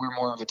really think we're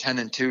more of a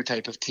 10-2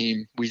 type of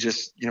team. We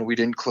just, we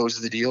didn't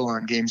close the deal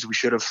on games we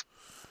should have.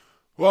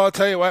 Well, I'll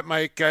tell you what,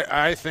 Mike,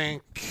 I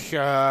think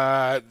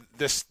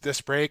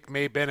this break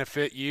may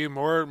benefit you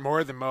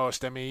more than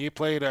most. I mean, you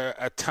played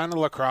a ton of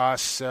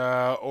lacrosse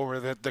over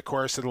the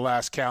course of the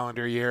last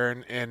calendar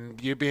year, and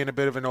you being a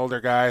bit of an older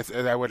guy,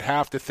 I would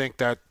have to think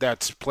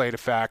that's played a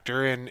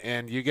factor,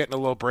 and you getting a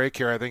little break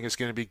here I think is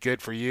going to be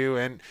good for you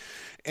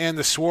and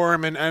the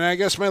Swarm. And I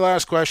guess my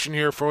last question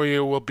here for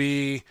you will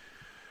be,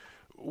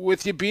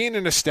 with you being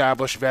an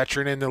established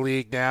veteran in the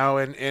league now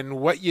and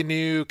what you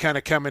knew kind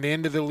of coming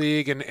into the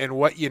league and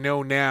what you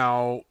know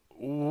now,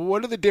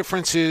 what are the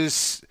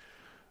differences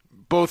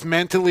both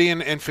mentally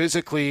and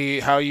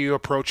physically how you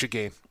approach a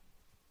game?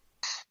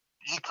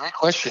 Yeah, great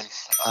question.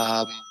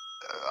 I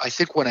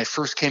think when I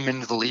first came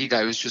into the league,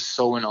 I was just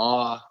so in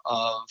awe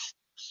of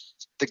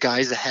the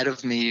guys ahead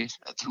of me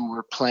who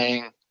were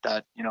playing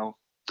that, the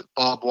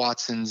Bob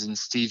Watsons and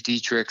Steve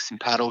Dietrichs and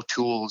Pat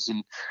O'Toole's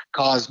and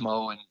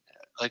Cosmo, and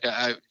like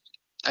I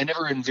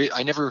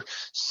never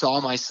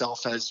saw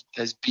myself as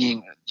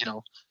being,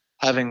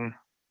 having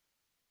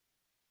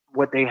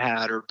what they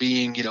had or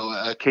being,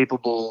 a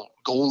capable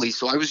goalie.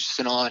 So I was just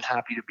in awe and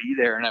happy to be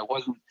there. And I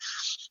wasn't,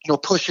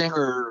 pushing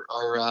or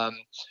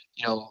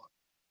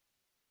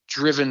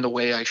driven the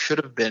way I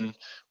should have been.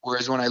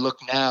 Whereas when I look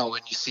now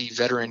and you see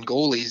veteran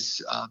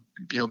goalies,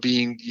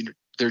 being,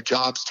 their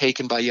jobs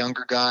taken by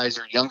younger guys,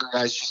 or younger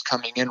guys just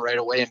coming in right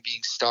away and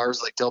being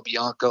stars like Del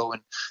Bianco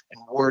and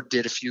Ward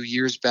did a few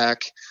years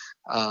back.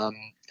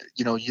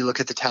 You look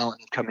at the talent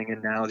coming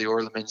in now, the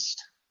Orlemans,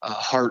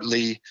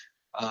 Hartley.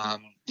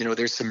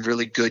 There's some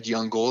really good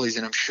young goalies,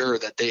 and I'm sure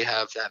that they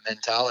have that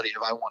mentality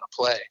of I want to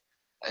play,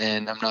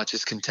 and I'm not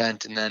just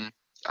content. And then,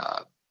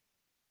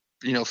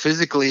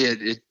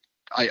 physically,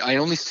 I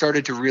only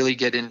started to really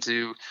get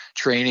into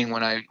training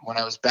when I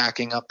was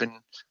backing up in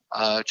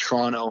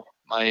Toronto.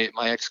 My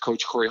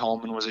ex-coach Corey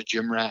Hallman was a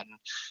gym rat, and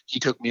he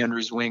took me under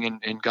his wing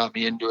and got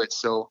me into it.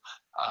 So,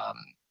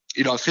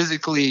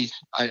 physically,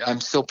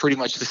 I'm still pretty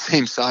much the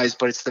same size,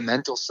 but it's the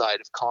mental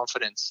side of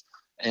confidence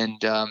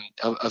and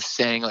of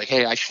saying like,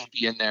 hey, I should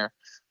be in there,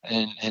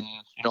 and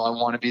I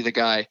want to be the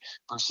guy,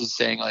 versus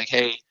saying like,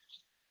 hey,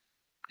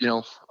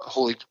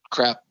 holy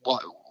crap,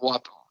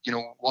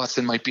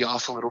 Watson might be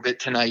off a little bit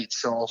tonight,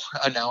 so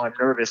now I'm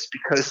nervous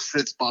because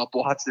it's Bob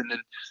Watson,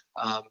 and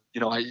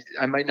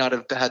I might not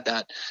have had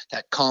that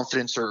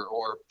confidence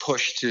or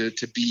push to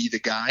be the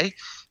guy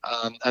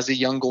as a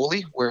young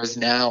goalie, whereas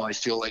now I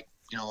feel like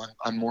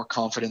I'm more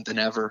confident than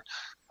ever.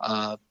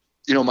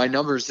 My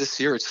numbers this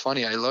year, it's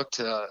funny, I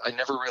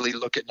never really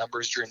look at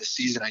numbers during the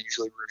season. I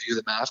usually review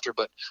them after,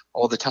 but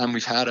all the time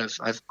we've had,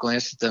 I've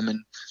glanced at them, and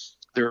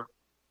they're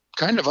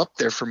kind of up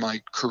there for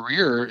my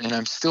career, and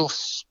I'm still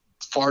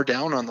far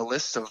down on the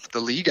list of the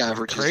league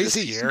averages.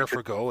 Crazy year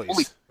for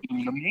goalies.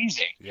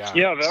 Amazing. Yeah,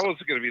 that was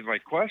going to be my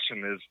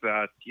question, is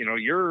that,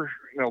 you're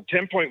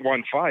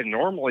 10.15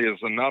 normally is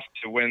enough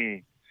to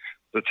win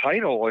the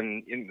title.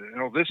 And,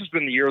 this has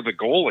been the year of the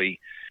goalie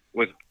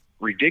with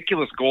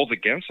ridiculous goals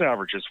against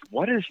averages.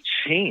 What has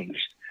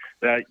changed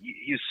that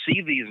you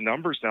see these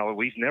numbers now that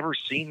we've never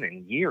seen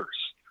in years?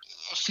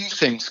 A few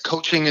things.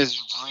 Coaching is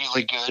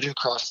really good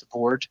across the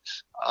board.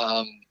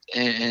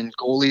 And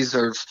goalies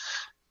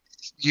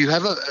you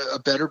have a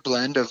better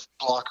blend of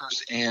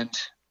blockers and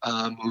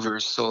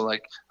movers. So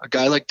like a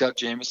guy like Doug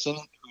Jamieson,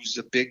 who's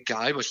a big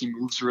guy, but he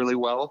moves really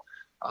well.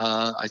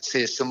 I'd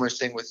say a similar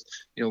thing with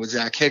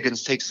Zach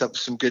Higgins, takes up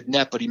some good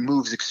net, but he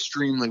moves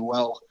extremely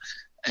well.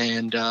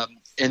 And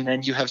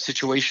then you have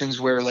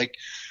situations where like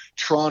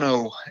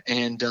Toronto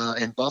and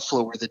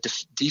Buffalo, where the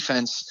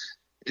defense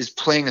is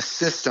playing a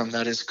system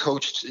that is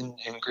coached and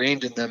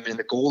ingrained in them, and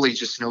the goalie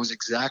just knows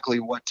exactly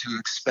what to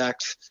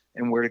expect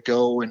and where to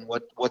go and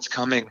what's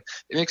coming.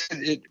 It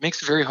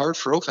makes it very hard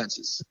for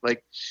offenses.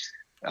 Like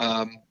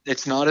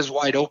it's not as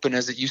wide open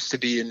as it used to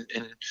be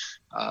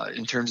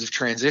in terms of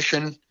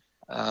transition.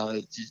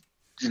 I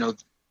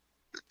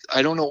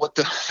don't know what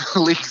the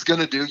league's going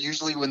to do.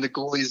 Usually when the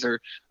goalies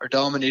are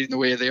dominating the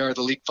way they are,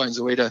 the league finds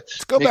a way to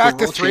Let's go back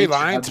to three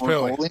lines,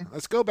 Billy.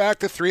 Let's go back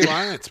to three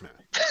lines, man.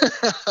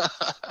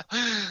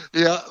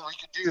 Yeah, we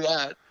can do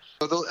that.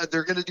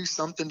 They're going to do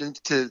something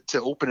to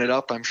open it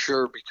up, I'm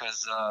sure,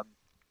 because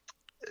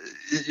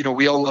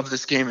we all love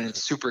this game and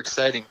it's super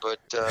exciting. But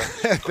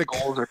the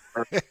goals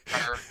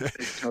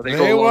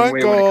they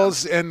want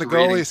goals, and the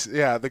goalies,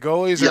 the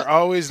goalies are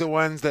always the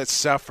ones that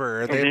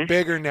suffer. They have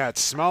bigger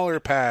nets,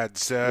 smaller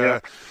pads.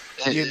 And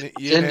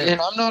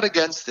I'm not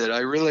against it.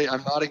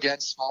 I'm not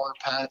against smaller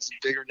pads and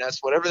bigger nets,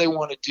 whatever they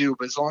want to do.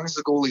 But as long as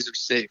the goalies are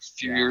safe. A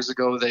few years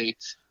ago, they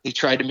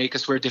tried to make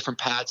us wear different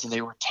pads, and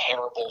they were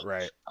terrible.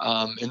 Right.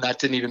 And that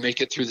didn't even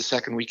make it through the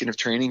second weekend of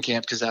training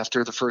camp, because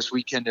after the first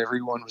weekend,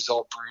 everyone was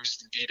all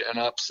bruised and beaten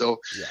up. So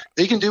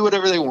they can do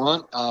whatever they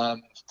want.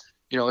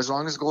 As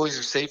long as goalies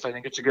are safe, I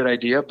think it's a good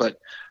idea. But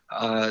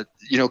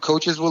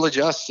coaches will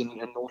adjust and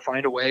they'll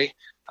find a way.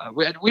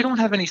 We don't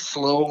have any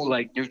slow,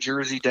 like New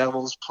Jersey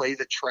Devils play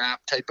the trap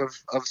type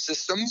of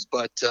systems,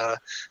 but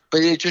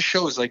it just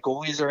shows like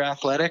goalies are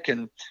athletic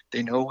and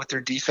they know what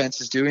their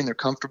defense is doing. They're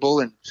comfortable,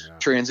 and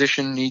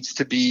transition needs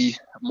to be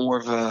more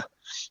of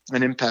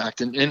an impact.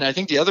 And I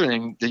think the other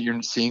thing that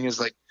you're seeing is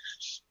like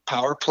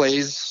power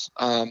plays.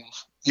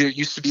 It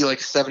used to be like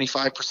a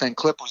 75%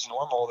 clip was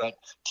normal that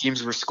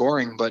teams were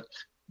scoring, but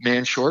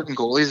man short and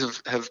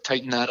goalies have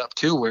tightened that up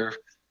too, where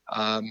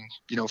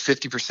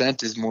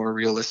 50% is more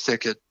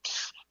realistic at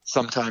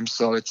sometimes.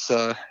 So it's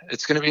going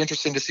to be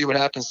interesting to see what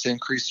happens to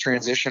increase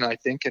transition, I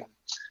think, and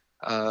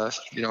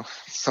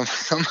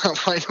somehow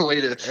find a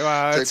way to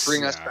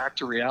bring us back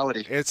to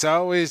reality. It's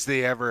always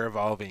the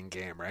ever-evolving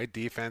game, right?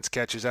 Defense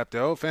catches up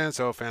to offense.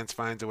 Offense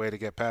finds a way to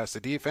get past the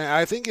defense.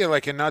 I think,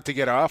 and not to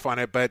get off on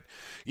it, but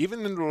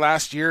even in the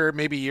last year,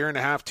 maybe year and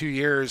a half, 2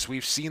 years,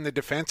 we've seen the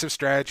defensive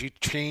strategy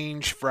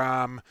change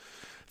from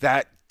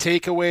that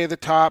take away the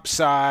top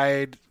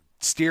side,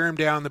 steer him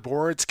down the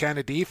boards kind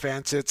of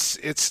defense.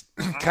 It's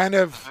kind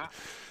of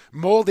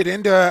molded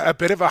into a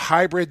bit of a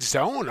hybrid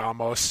zone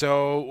almost.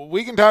 So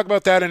we can talk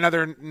about that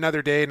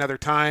another day, another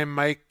time.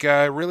 Mike,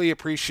 really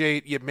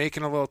appreciate you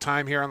making a little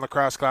time here on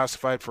Lacrosse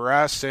Classified for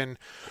us, and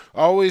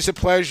always a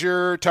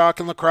pleasure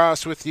talking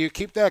lacrosse with you.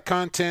 Keep that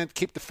content,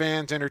 keep the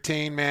fans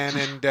entertained, man,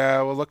 and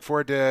we'll look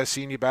forward to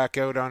seeing you back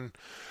out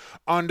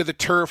onto the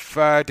turf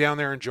down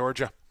there in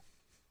Georgia.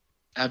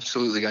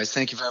 Absolutely, guys.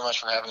 Thank you very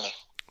much for having me.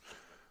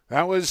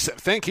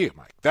 Thank you,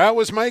 Mike. That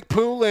was Mike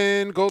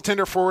Poulin,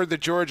 goaltender for the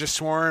Georgia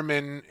Swarm,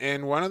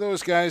 and one of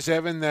those guys,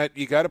 Evan, that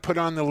you got to put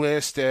on the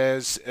list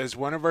as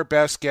one of our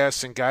best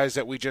guests and guys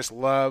that we just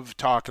love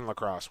talking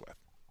lacrosse with.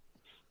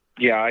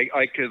 Yeah,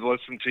 I could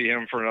listen to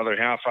him for another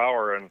half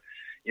hour and,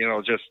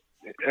 just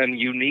a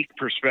unique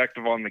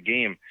perspective on the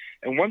game.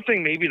 And one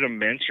thing maybe to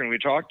mention, we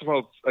talked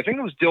about, I think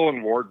it was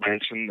Dylan Ward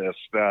mentioned this,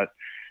 that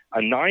a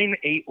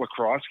 9-8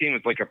 lacrosse game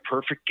is like a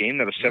perfect game,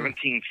 that a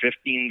 17-15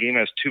 game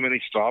has too many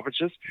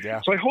stoppages.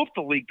 Yeah. So I hope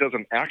the league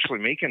doesn't actually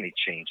make any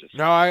changes.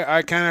 No,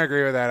 I kind of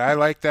agree with that. I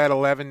like that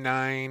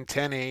 11-9,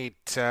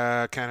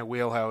 10-8 kind of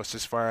wheelhouse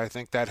as far. I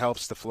think that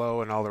helps the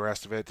flow and all the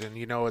rest of it. And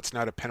it's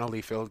not a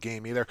penalty-filled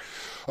game either.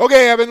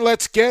 Okay, Evan,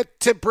 let's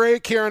get to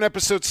break here on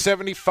episode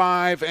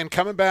 75. And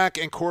coming back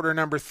in quarter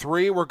number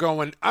 3, we're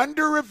going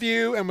under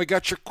review, and we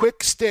got your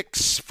quick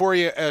sticks for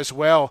you as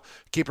well.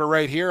 Keep it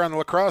right here on the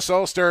Lacrosse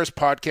All-Stars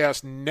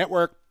Podcast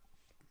Network.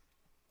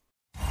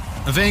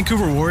 A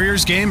Vancouver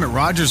Warriors game at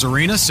Rogers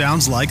Arena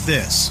sounds like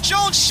this.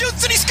 Jones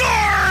shoots and he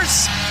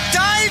scores!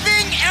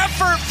 Diving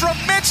effort from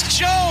Mitch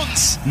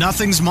Jones.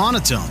 Nothing's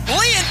monotone.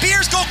 Lee and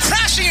Beers go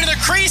crashing into the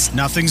crease.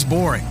 Nothing's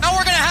boring. Now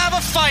we're going to have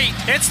a fight.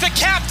 It's the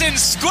captain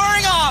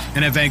squaring off.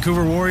 And at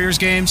Vancouver Warriors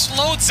games,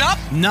 loads up.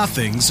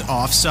 Nothing's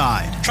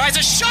offside. Tries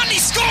a shot and he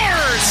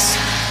scores!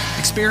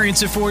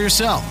 Experience it for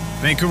yourself.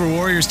 Vancouver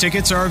Warriors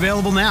tickets are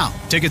available now.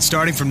 Tickets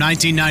starting from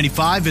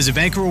 $19.95. Visit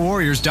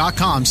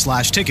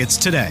VancouverWarriors.com/tickets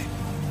today.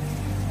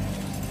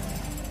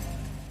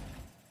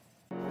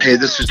 Hey,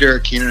 this is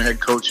Derek Keenan, head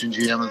coach and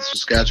GM of the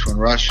Saskatchewan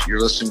Rush. You're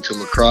listening to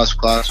Lacrosse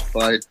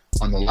Classified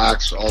on the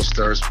Lax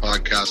All-Stars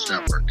Podcast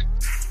Network.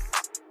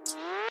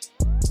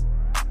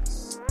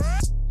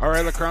 All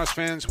right, lacrosse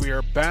fans, we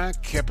are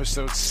back.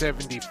 Episode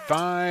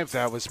 75.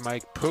 That was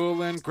Mike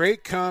Poulin.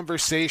 Great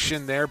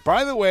conversation there.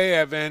 By the way,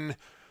 Evan,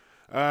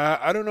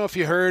 I don't know if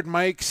you heard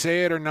Mike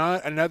say it or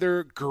not.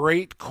 Another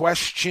great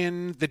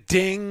question. The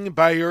ding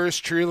by yours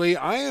truly.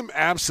 I am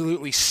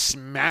absolutely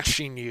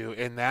smashing you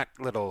in that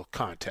little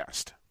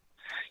contest.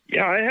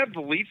 Yeah, I had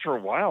the lead for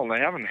a while, and I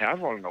haven't had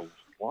one in a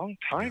long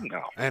time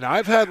now. And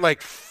I've had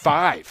like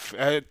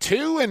 5.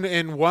 2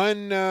 in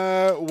one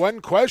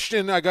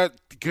question. I got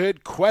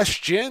good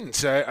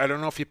questions. I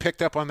don't know if you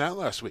picked up on that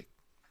last week.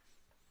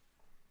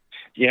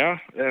 Yeah,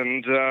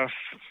 and I'm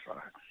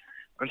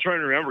trying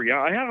to remember.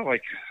 Yeah, I had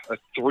like a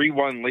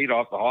 3-1 lead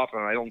off the hop,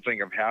 and I don't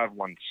think I've had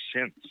one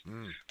since.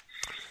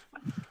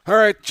 All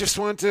right, just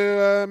want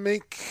to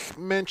make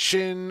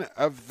mention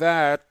of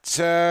that.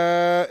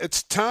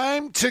 It's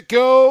time to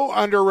go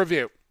under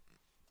review.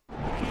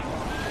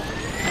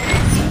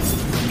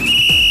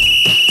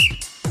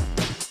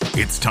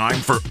 It's time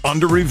for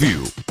Under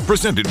Review,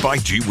 presented by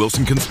G.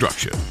 Wilson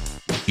Construction.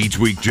 Each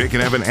week, Jake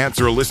and Evan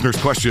answer a listener's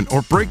question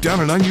or break down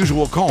an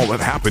unusual call that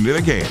happened in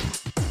a game.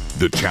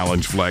 The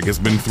challenge flag has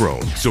been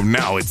thrown, so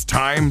now it's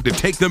time to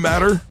take the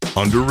matter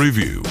under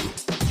review.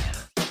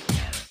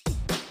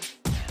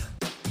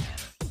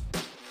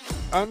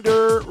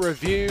 Under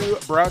Review,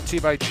 brought to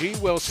you by G.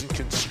 Wilson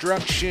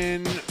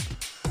Construction,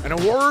 an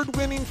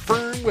award-winning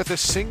firm with a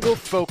single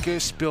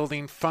focus,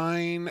 building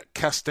fine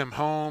custom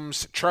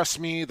homes. Trust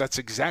me, that's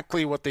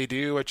exactly what they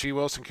do at G.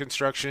 Wilson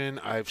Construction.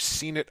 I've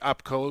seen it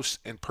up close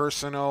and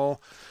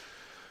personal.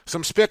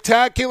 Some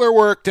spectacular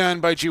work done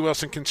by G.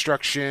 Wilson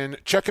Construction.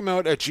 Check them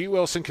out at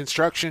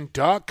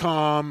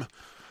gwilsonconstruction.com.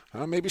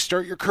 Maybe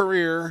start your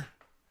career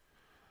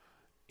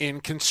in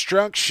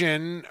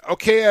construction.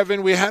 Okay,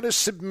 Evan, we had a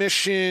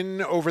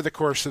submission over the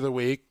course of the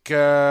week. You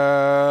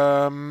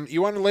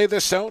want to lay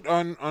this out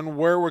on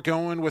where we're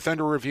going with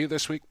under review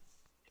this week?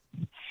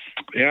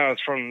 Yeah, it's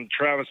from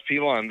Travis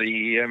Pilon,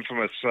 the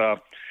infamous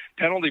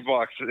penalty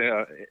box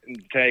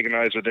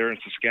antagonizer there in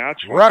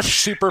Saskatchewan.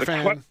 Rush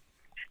superfan.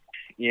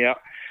 Yeah.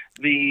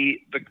 The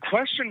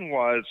question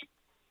was,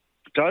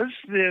 does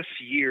this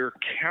year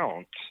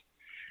count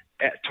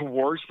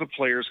towards the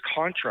players'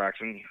 contracts?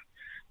 And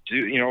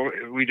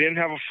we didn't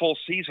have a full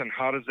season.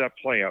 How does that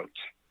play out?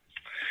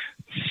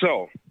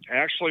 So I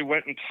actually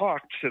went and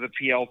talked to the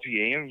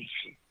PLPA and,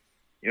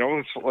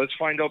 let's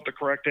find out the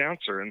correct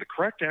answer. And the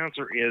correct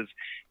answer is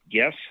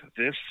yes,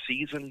 this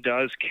season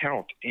does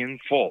count in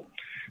full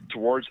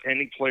towards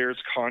any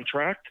player's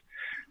contract.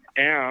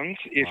 And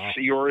if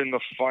you're in the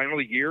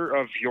final year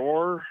of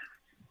your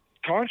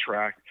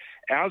contract,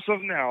 as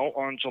of now,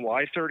 on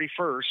July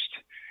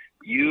 31st,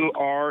 you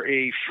are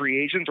a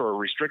free agent or a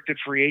restricted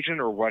free agent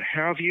or what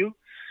have you.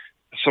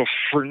 So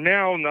for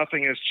now,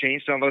 nothing has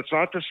changed. Now, that's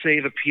not to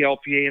say the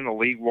PLPA and the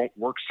league won't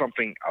work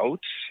something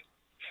out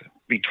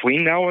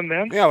between now and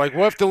then. Yeah, like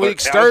what if the league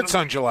starts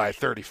on July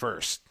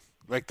 31st?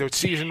 Like the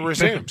season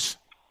resumes.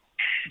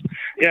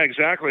 Yeah,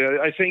 exactly.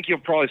 I think you'll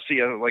probably see,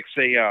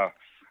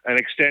 an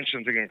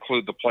extension to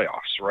include the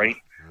playoffs, right?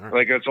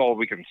 Like that's all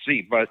we can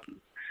see. But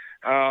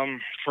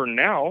for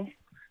now,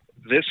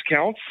 this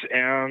counts,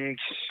 and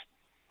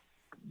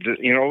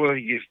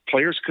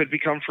players could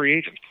become free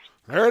agents.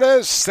 There it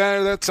is.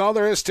 That's all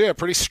there is to it.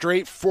 Pretty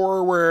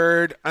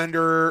straightforward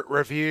under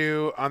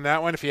review on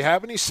that one. If you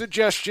have any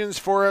suggestions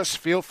for us,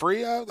 feel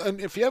free. And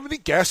if you have any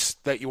guests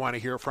that you want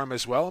to hear from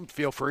as well,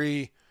 feel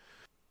free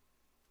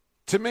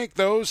to make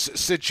those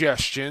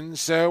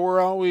suggestions. We're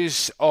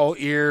always all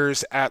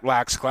ears at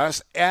Lax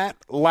Class. At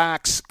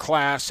Lax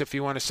Class, if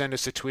you want to send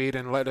us a tweet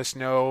and let us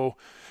know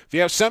if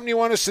you have something you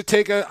want us to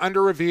take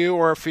under review,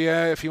 or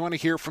if you want to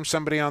hear from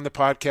somebody on the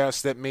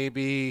podcast that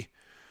maybe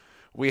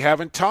we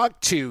haven't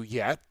talked to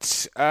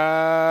yet.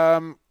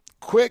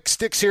 Quick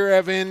sticks here,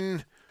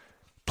 Evan.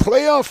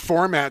 Playoff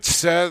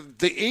formats.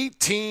 The 8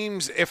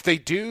 teams, if they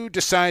do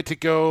decide to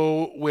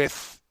go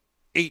with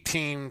 8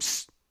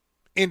 teams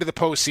into the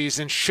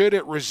postseason, should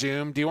it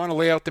resume? Do you want to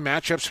lay out the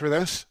matchups for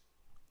this?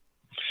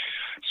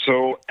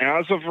 So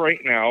as of right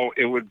now,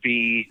 it would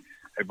be,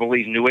 I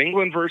believe, New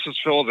England versus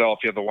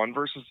Philadelphia, the 1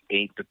 versus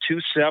 8. The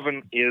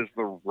 2-7 is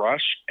the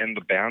Rush and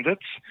the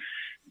Bandits.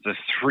 The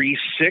 3-6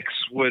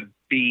 would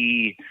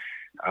be,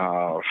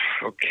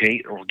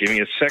 okay, well, give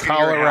me a second.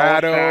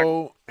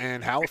 Colorado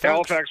and Halifax.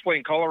 Halifax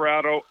playing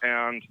Colorado,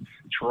 and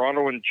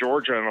Toronto and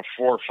Georgia in a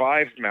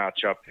 4-5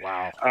 matchup.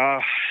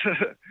 Wow.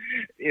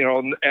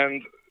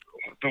 And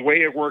the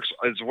way it works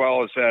as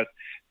well is that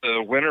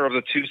the winner of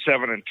the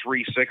 2-7 and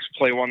 3-6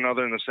 play one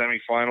another in the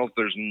semifinals.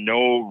 There's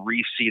no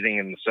reseeding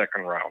in the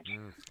second round.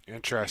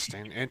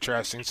 Interesting.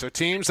 So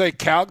teams like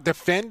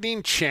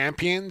defending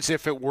champions,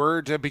 if it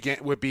were to begin,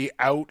 would be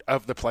out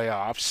of the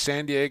playoffs.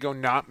 San Diego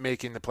not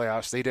making the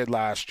playoffs. They did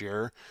last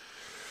year.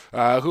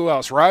 Who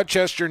else?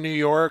 Rochester, New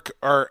York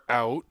are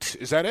out.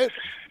 Is that it?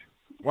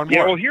 One more.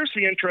 Yeah, well, here's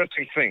the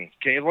interesting thing.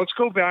 Okay, let's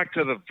go back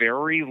to the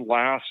very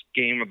last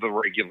game of the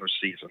regular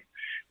season,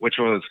 which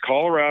was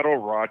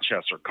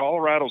Colorado-Rochester.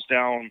 Colorado's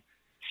down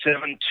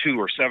 7-2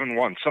 or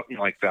 7-1, something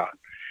like that.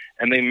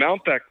 And they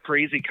mount that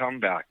crazy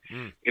comeback.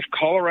 If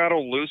Colorado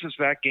loses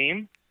that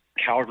game,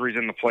 Calgary's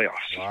in the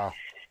playoffs. Wow.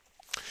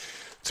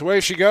 It's the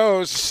way she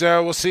goes.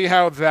 We'll see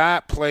how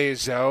that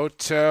plays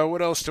out.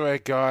 What else do I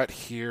got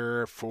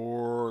here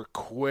for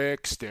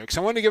quick sticks?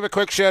 I want to give a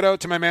quick shout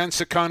out to my man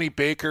Sakani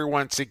Baker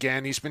once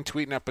again. He's been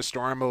tweeting up a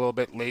storm a little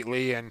bit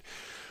lately, and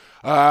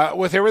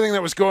with everything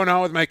that was going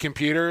on with my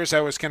computers,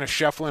 I was kind of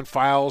shuffling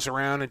files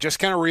around and just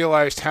kind of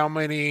realized how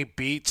many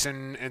beats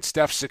and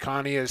stuff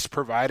Sakani has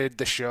provided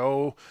the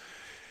show.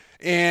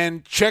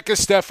 And check his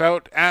stuff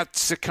out at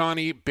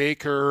Sakani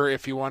Baker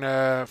if you want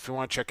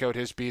to check out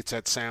his beats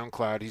at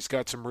SoundCloud. He's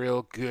got some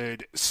real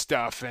good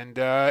stuff, and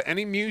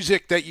any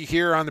music that you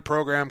hear on the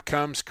program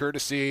comes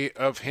courtesy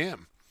of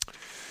him.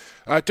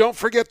 Don't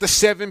forget the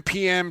 7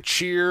 p.m.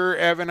 cheer.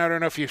 Evan, I don't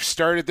know if you've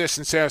started this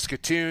in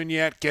Saskatoon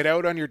yet. Get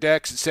out on your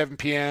decks at 7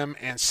 p.m.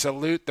 and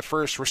salute the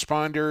first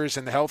responders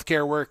and the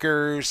healthcare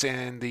workers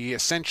and the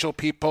essential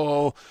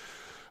people.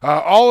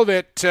 All of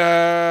it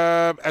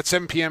at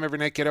 7 p.m. every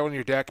night. Get out on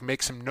your deck,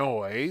 make some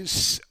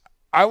noise.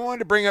 I wanted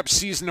to bring up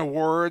season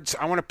awards.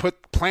 I want to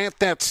plant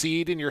that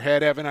seed in your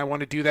head, Evan. I want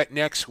to do that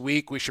next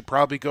week. We should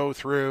probably go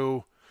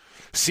through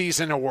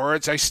season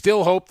awards. I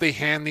still hope they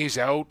hand these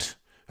out.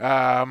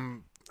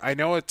 I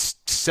know it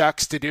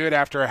sucks to do it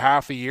after a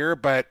half a year,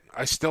 but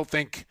I still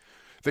think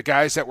the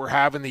guys that were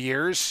having the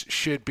years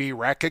should be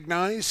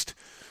recognized.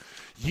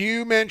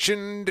 You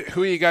mentioned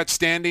who you got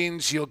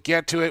standings. You'll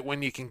get to it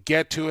when you can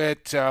get to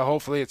it.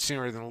 Hopefully it's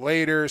sooner than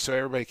later so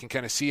everybody can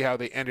kind of see how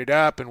they ended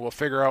up, and we'll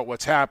figure out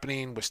what's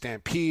happening with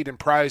Stampede and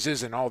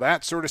prizes and all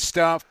that sort of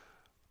stuff.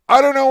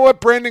 I don't know what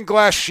Brendan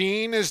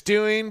Glasheen is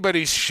doing, but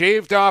he's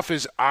shaved off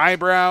his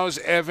eyebrows,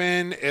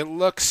 Evan. It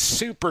looks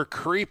super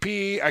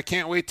creepy. I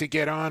can't wait to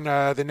get on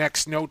the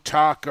next No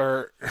Talk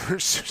All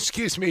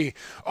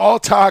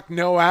Talk,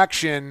 No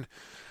Action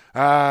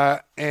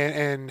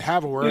and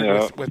have a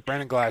word with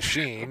Brendan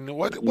Glasheen.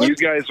 What you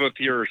guys with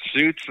your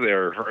suits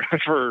there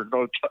for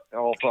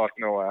All Talk,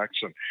 No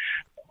Action.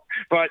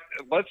 But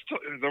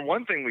the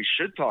one thing we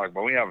should talk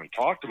about, we haven't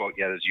talked about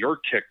yet, is your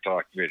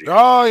TikTok video.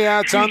 Oh,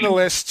 yeah, it's on the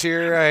list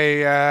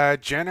here.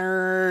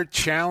 Jenner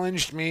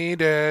challenged me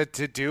to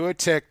do a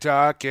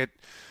TikTok. It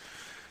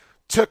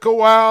took a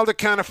while to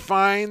kind of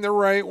find the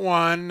right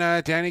one.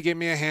 Danny gave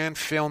me a hand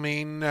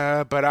filming,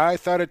 but I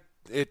thought it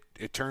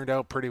turned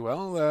out pretty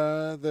well.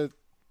 The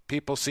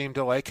people seem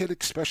to like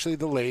it, especially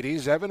the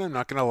ladies. Evan, I'm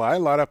not going to lie, a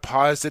lot of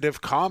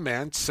positive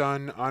comments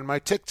on my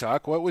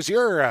TikTok. What was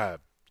your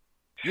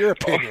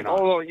opinion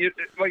on it?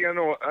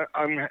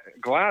 I'm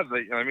glad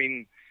that,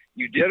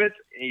 you did it.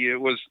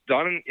 It was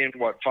done in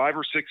 5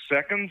 or 6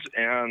 seconds,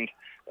 and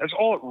that's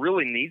all it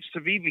really needs to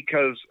be,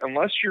 because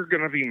unless you're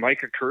going to be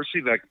Micah Kersey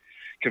that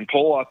can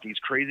pull off these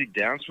crazy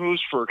dance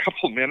moves for a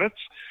couple minutes,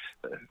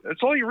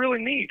 that's all you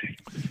really need.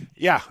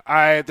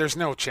 Yeah, there's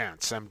no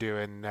chance I'm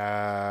doing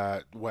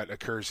what a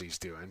Kersey's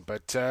doing,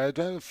 but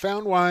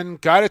found one,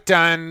 got it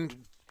done.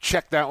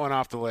 Check that one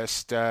off the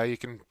list. You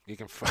can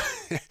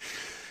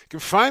You can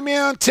find me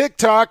on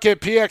TikTok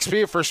at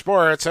PXP for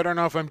Sports. I don't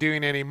know if I'm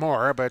doing any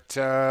more, but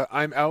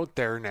I'm out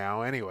there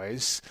now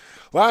anyways.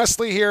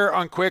 Lastly here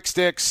on Quick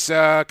Sticks,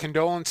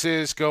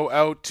 condolences go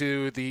out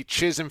to the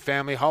Chisholm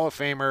family. Hall of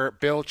Famer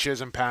Bill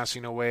Chisholm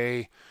passing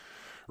away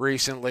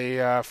recently,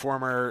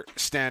 former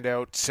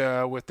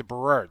standout with the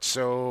Burrards.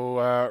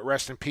 So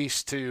rest in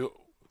peace to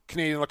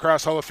Canadian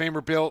Lacrosse Hall of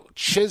Famer Bill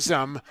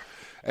Chisholm.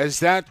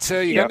 Is that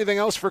you got anything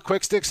else for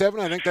Quick Sticks,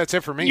 Evan? I think that's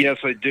it for me. Yes,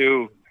 I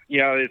do.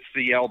 Yeah, it's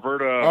the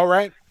Alberta All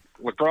right.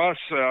 Lacrosse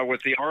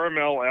with the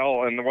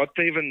RMLL, and what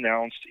they've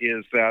announced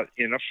is that,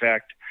 in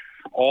effect,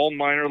 all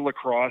minor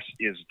lacrosse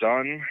is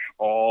done.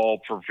 All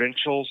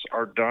provincials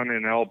are done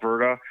in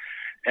Alberta,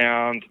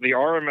 and the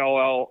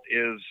RMLL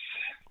is,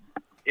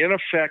 in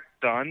effect,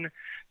 done.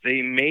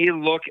 They may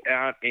look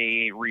at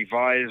a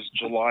revised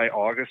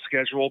July-August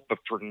schedule, but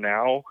for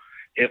now,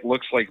 it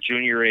looks like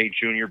Junior A,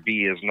 Junior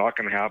B is not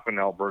going to happen in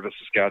Alberta,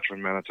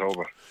 Saskatchewan,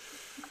 Manitoba.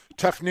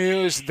 Tough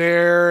news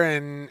there,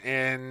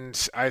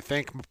 and I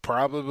think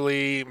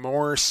probably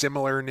more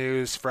similar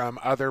news from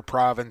other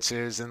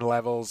provinces and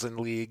levels and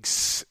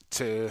leagues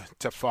to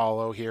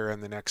follow here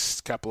in the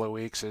next couple of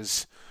weeks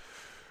as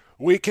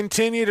we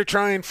continue to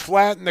try and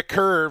flatten the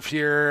curve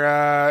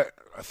here.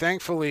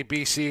 Thankfully,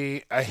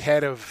 BC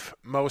ahead of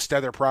most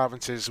other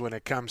provinces when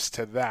it comes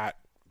to that,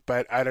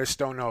 but I just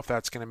don't know if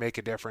that's going to make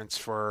a difference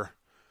for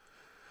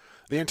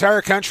the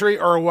entire country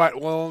or what.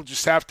 We'll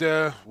just have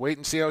to wait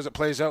and see how it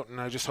plays out,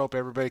 and I just hope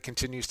everybody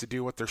continues to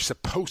do what they're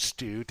supposed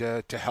to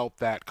help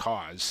that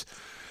cause.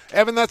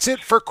 Evan, that's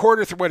it for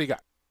quarter three. What do you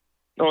got?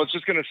 No, I was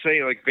just going to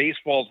say, like,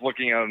 baseball's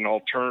looking at an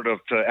alternative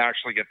to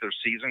actually get their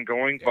season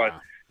going, but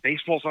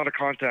baseball's not a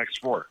contact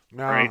sport.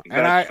 No, right?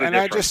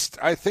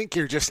 I think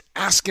you're just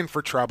asking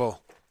for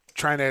trouble,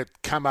 trying to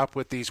come up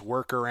with these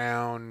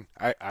workaround.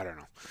 I don't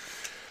know.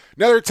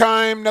 Another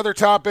time, another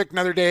topic,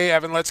 another day.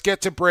 Evan, let's get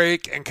to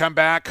break and come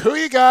back. Who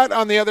you got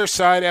on the other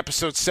side?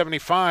 Episode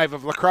 75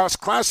 of Lacrosse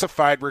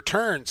Classified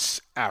returns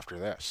after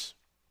this.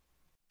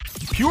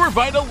 Pure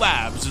Vita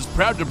Labs is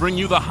proud to bring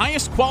you the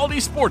highest quality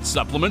sports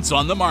supplements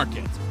on the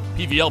market.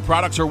 PVL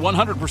products are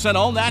 100%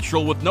 all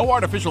natural with no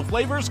artificial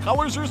flavors,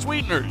 colors, or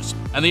sweeteners.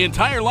 And the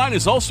entire line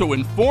is also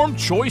Informed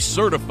Choice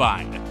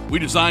certified. We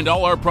designed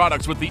all our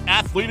products with the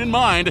athlete in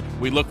mind.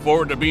 We look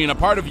forward to being a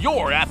part of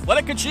your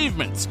athletic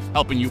achievements,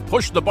 helping you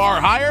push the bar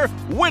higher,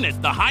 win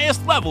at the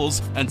highest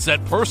levels, and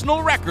set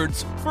personal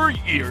records for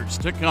years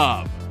to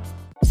come.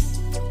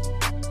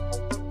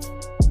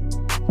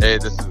 Hey,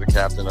 this is the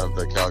captain of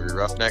the Calgary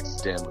Roughnecks,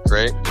 Dan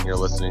McRae, and you're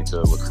listening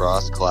to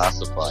Lacrosse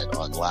Classified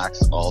on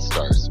Lax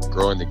All-Stars,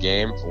 growing the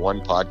game one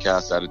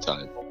podcast at a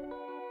time.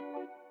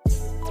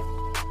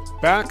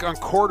 Back on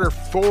quarter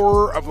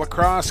four of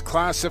Lacrosse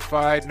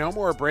Classified. No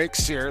more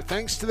breaks here.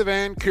 Thanks to the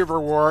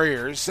Vancouver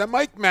Warriors.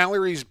 Mike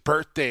Mallory's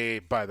birthday,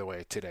 by the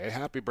way, today.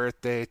 Happy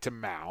birthday to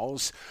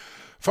Mal's.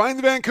 Find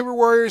the Vancouver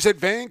Warriors at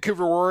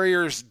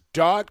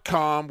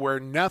vancouverwarriors.com, where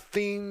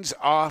nothing's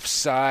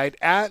offside,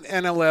 at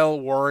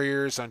NLL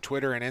Warriors on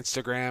Twitter and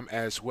Instagram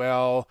as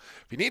well.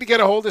 If you need to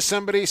get a hold of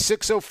somebody,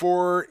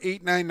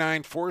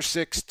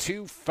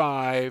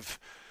 604-899-4625.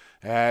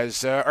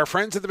 As our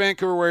friends at the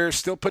Vancouver Warriors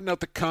still putting out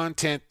the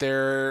content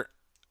there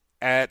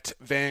at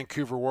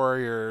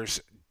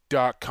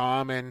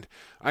vancouverwarriors.com. And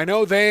I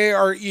know they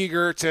are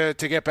eager to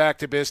get back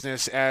to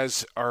business,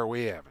 as are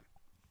we, Evan.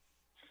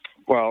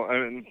 Well,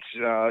 and,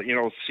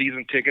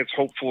 season tickets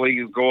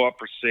hopefully go up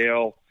for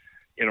sale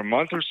in a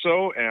month or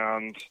so.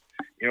 And,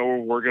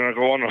 we're going to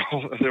go on,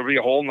 there'll be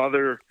a whole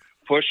nother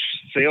push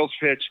sales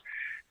pitch.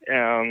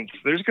 And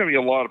there's going to be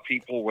a lot of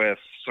people with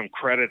some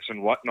credits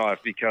and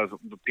whatnot, because it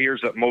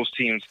appears that most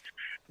teams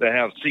that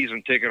have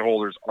season ticket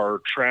holders are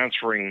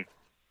transferring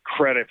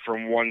credit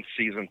from one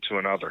season to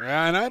another.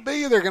 Yeah, and I bet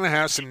you they're going to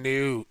have some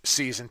new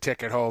season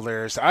ticket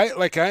holders. I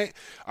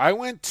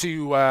went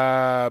to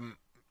a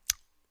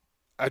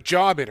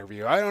job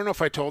interview. I don't know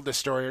if I told this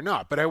story or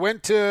not, but I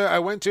went to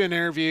an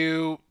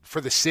interview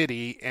for the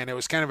city, and it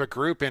was kind of a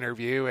group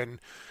interview, and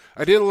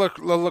I did a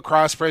little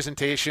lacrosse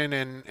presentation,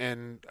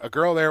 and a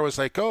girl there was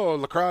like, "Oh,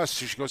 lacrosse."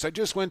 She goes, "I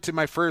just went to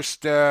my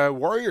first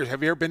Warriors.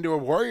 Have you ever been to a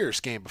Warriors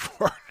game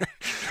before?"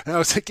 And I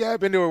was like, "Yeah, I've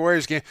been to a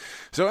Warriors game."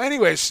 So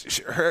anyways,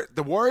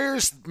 the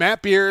Warriors,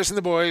 Matt Beers and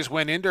the boys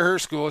went into her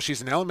school.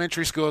 She's an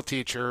elementary school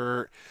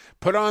teacher,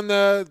 put on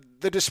the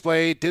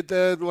display, did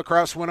the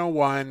Lacrosse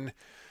 101,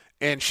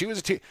 and she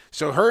was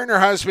so her and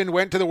her husband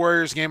went to the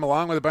Warriors game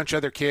along with a bunch of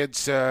other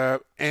kids,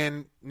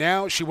 and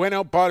now she went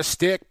out, bought a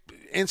stick,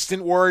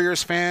 instant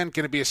Warriors fan,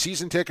 going to be a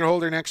season ticket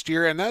holder next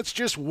year. And that's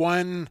just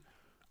one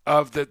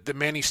of the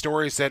many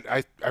stories that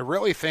I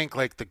really think,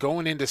 like, the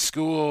going into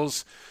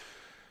schools,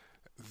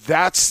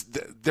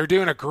 they're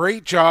doing a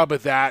great job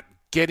of that,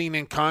 getting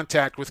in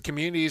contact with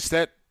communities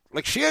that,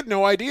 like, she had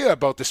no idea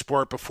about the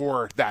sport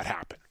before that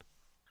happened.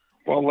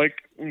 Well, like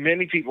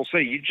many people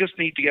say, you just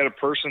need to get a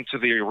person to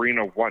the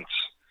arena once.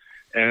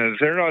 And if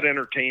they're not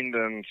entertained,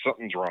 then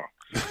something's wrong.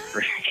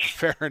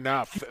 Fair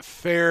enough.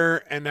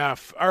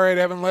 All right,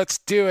 Evan, let's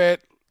do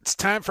it. It's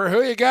time for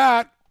Who You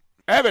Got.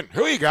 Evan,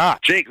 who you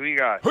got? Jake, who you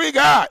got? Who you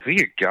got? Who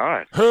you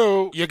got?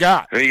 Who you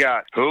got? Who you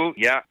got? Who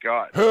ya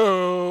got?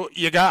 Who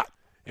you got?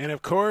 And,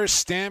 of course,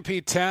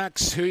 Stampede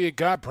Tack's Who You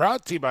Got,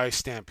 brought to you by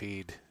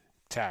Stampede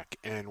Tack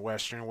and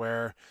Western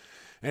Wear.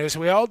 And as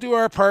we all do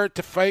our part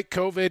to fight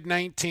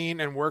COVID-19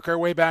 and work our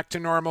way back to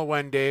normal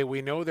one day,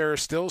 we know there are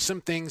still some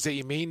things that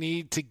you may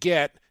need to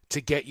get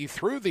you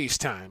through these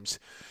times.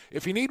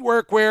 If you need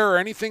workwear or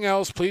anything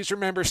else, please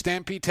remember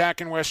Stampede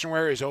Tack and Western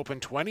Wear is open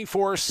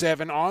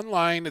 24/7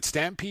 online at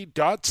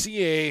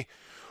stampede.ca,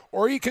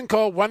 or you can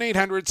call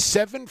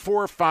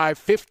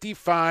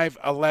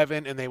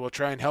 1-800-745-5511 and they will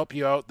try and help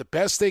you out the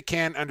best they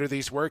can under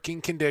these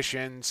working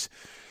conditions.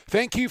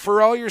 Thank you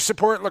for all your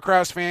support,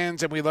 lacrosse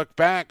fans, and we look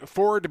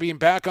forward to being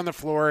back on the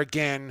floor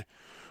again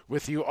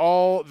with you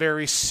all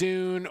very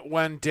soon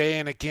one day.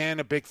 And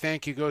again, a big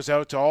thank you goes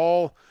out to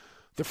all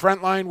the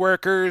frontline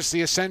workers,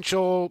 the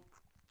essential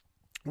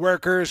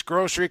workers,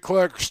 grocery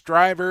clerks,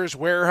 drivers,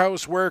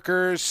 warehouse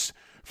workers,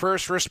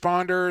 first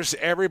responders,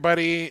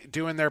 everybody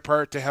doing their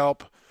part to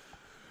help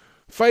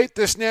fight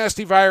this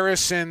nasty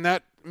virus. And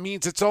that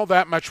means it's all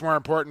that much more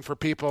important for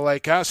people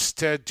like us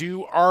to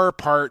do our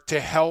part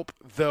to help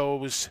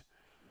those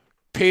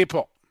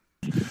people.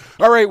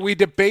 All right, we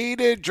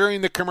debated during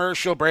the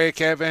commercial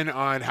break, Evan,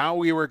 on how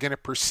we were going to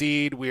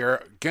proceed. We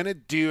are going to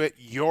do it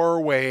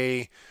your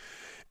way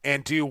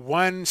and do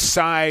one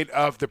side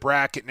of the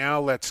bracket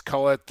now. Let's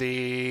call it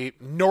the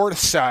north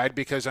side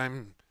because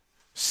I'm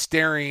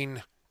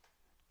staring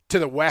to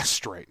the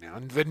west right now.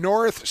 The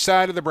north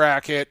side of the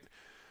bracket,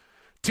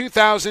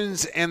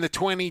 2000s and the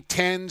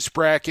 2010s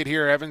bracket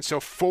here, Evan. So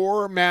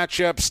 4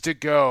 matchups to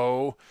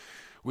go.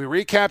 We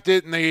recapped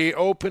it in the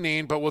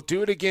opening, but we'll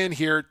do it again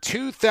here.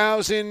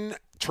 2000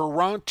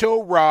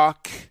 Toronto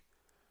Rock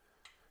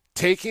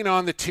taking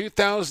on the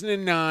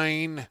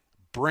 2009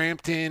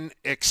 Brampton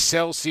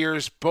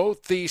Excelsiors.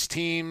 Both these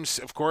teams,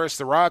 of course,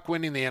 the Rock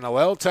winning the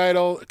NLL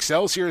title,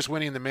 Excelsiors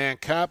winning the Mann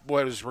Cup,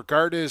 what is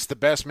regarded as the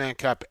best Mann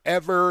Cup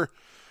ever.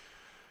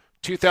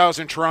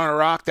 2000 Toronto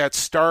Rock, that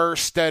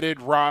star-studded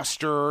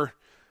roster.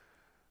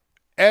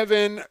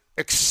 Evan,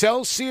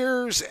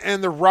 Excelsiors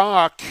and the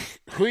Rock,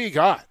 who you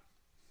got?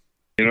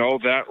 You know,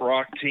 that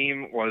Rock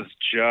team was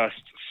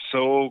just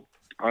so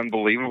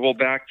unbelievable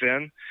back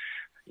then.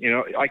 You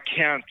know, I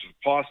can't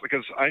possibly,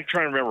 because I'm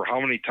trying to remember how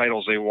many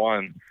titles they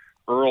won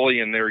early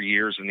in their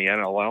years in the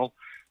NLL.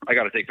 I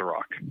got to take the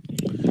Rock.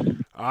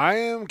 I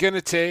am going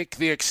to take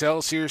the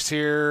Excelsiors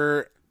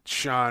here.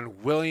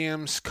 Sean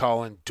Williams,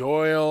 Colin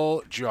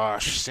Doyle,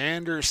 Josh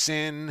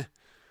Sanderson,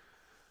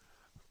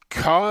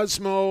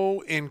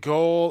 Cosmo in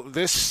goal.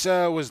 This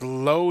was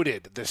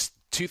loaded. This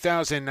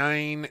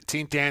 2009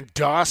 team. Dan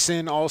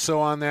Dawson also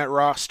on that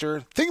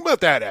roster. Think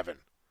about that, Evan.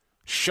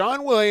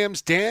 Sean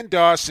Williams, Dan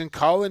Dawson,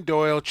 Colin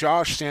Doyle,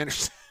 Josh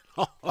Sanderson,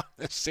 all on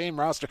the same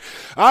roster.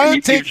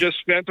 You just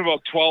spent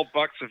about $12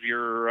 of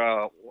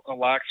your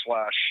Lax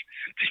Flash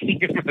team.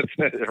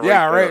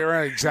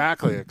 Right.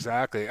 Exactly.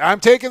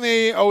 I'm taking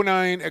the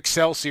 09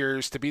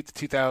 Excelsiors to beat the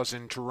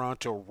 2000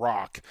 Toronto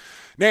Rock.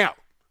 Now,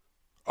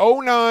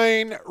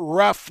 09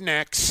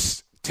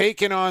 Roughnecks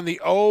taking on the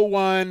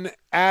 01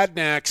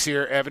 Adnax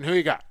here. Evan, who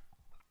you got?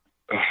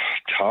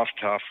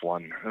 Tough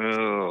one.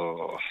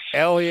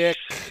 Elliott,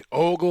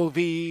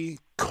 Ogilvy,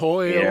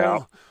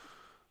 Coyle,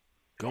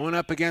 going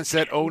up against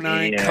that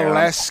 09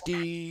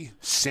 Koleski,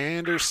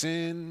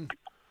 Sanderson.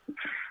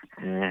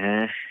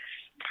 Mm-hmm.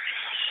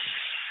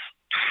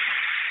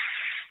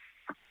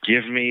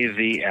 Give me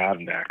the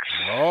Adnax.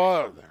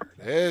 Oh, there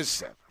it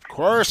is. Of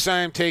course,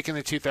 I'm taking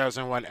the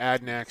 2001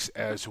 Adnax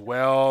as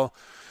well.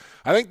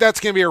 I think that's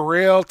going to be a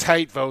real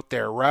tight vote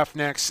there.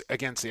 Roughnecks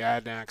against the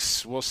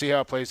Adnax. We'll see how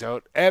it plays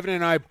out. Evan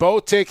and I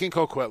both taking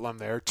Coquitlam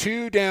there.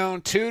 2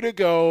 down, 2 to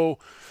go.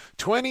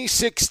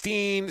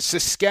 2016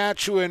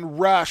 Saskatchewan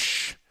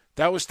Rush.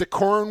 That was the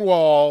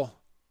Cornwall.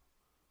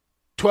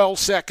 12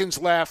 seconds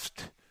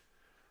left.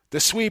 The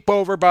sweep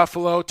over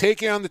Buffalo.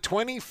 Taking on the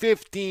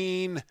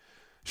 2015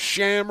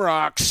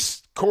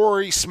 Shamrocks.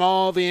 Corey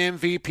Small, the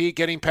MVP,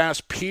 getting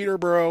past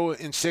Peterborough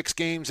in 6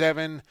 games,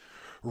 Evan.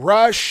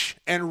 Rush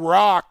and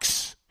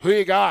Rocks, who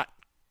you got?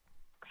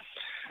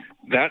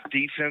 That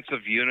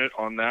defensive unit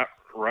on that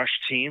Rush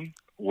team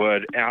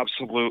would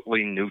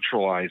absolutely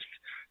neutralize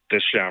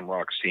this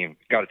Shamrocks team.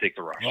 Got to take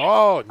the Rush.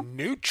 Oh,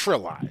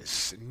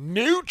 neutralize,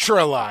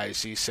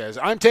 he says.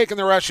 I'm taking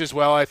the Rush as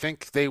well. I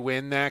think they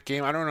win that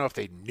game. I don't know if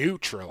they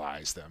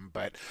neutralize them,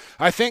 but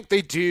I think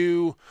they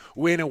do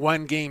win a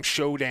 1-game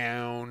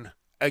showdown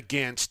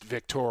against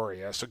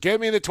Victoria. So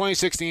give me the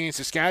 2016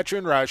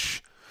 Saskatchewan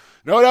Rush.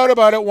 No doubt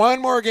about it. One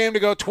more game to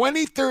go.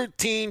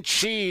 2013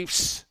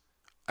 Chiefs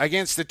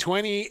against the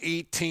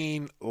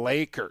 2018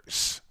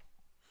 Lakers.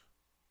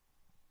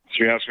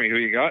 So you ask me who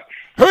you got?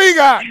 Who you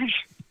got?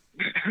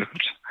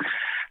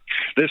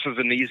 This is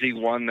an easy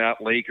one. That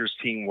Lakers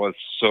team was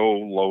so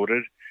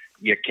loaded.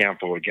 You can't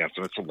vote against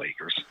them. It's the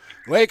Lakers.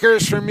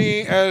 Lakers for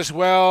me as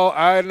well.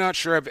 I'm not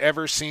sure I've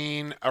ever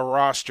seen a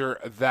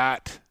roster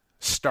that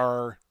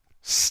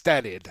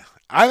star-studded.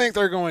 I think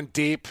they're going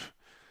deep.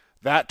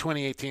 That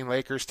 2018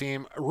 Lakers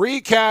team.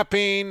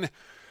 Recapping,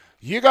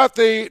 you got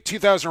the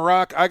 2000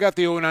 Rock. I got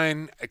the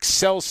 09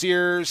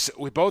 Excelsiors.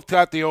 We both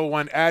got the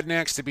 01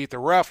 Adnax to beat the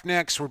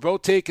Roughnecks. We're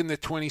both taking the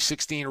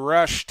 2016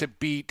 Rush to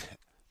beat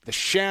the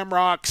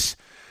Shamrocks.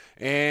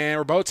 And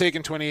we're both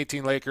taking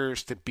 2018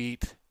 Lakers to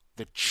beat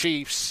the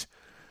Chiefs.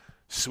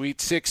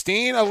 Sweet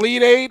 16,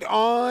 Elite 8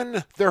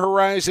 on the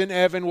horizon.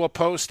 Evan will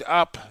post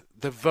up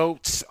the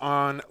votes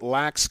on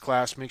Lax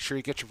Class. Make sure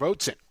you get your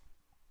votes in.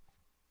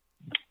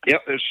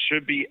 Yep, it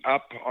should be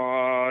up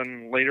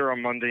on later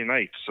on Monday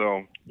night.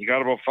 So you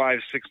got about 5-6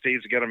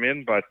 days to get them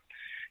in, but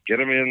get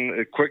them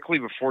in quickly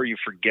before you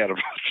forget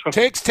about them.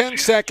 Takes 10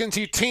 seconds.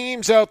 You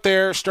teams out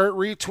there, start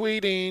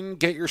retweeting,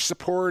 get your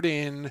support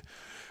in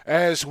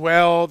as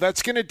well.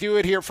 That's going to do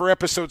it here for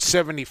episode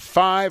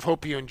 75.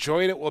 Hope you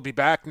enjoyed it. We'll be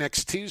back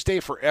next Tuesday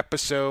for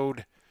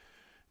episode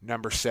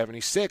number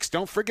 76.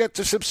 Don't forget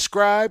to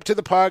subscribe to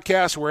the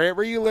podcast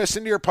wherever you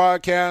listen to your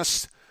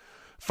podcasts.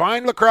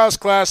 Find Lacrosse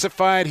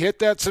Classified, hit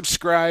that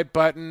subscribe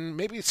button,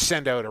 maybe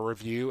send out a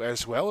review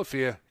as well if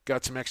you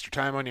got some extra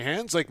time on your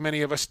hands like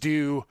many of us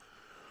do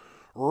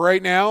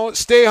right now.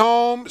 Stay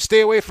home,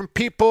 stay away from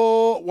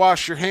people,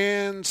 wash your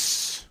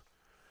hands,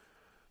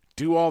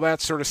 do all that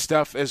sort of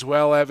stuff as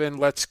well, Evan.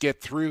 Let's get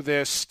through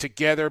this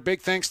together.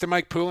 Big thanks to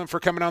Mike Poulin for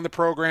coming on the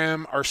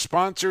program. Our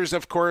sponsors,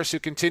 of course, who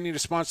continue to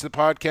sponsor the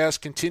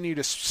podcast, continue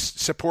to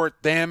support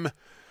them,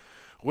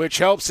 which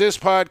helps this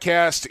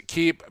podcast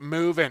keep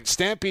moving.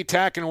 Stampede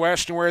Tack and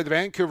Western Wear, the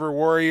Vancouver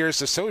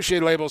Warriors,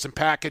 Associated Labels and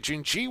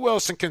Packaging, G.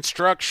 Wilson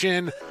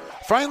Construction.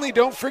 Finally,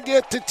 don't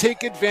forget to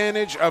take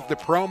advantage of the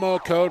promo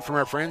code from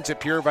our friends at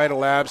Pure Vital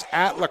Labs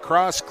at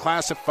Lacrosse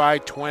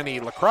Classified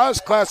 20.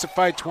 Lacrosse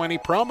Classified 20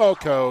 promo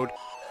code.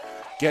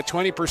 Get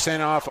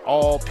 20% off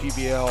all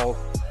PVL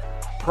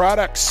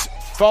products.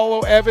 Follow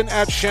Evan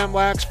at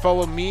Shemlax.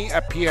 Follow me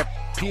at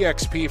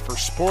PXP for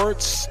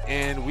Sports.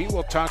 And we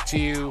will talk to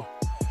you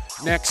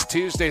next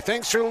Tuesday.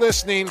 Thanks for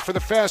listening. For the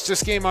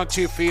fastest game on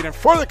 2 feet and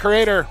for the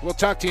creator, we'll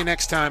talk to you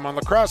next time on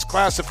Lacrosse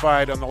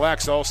Classified on the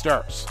Lax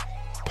All-Stars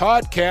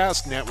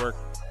Podcast Network.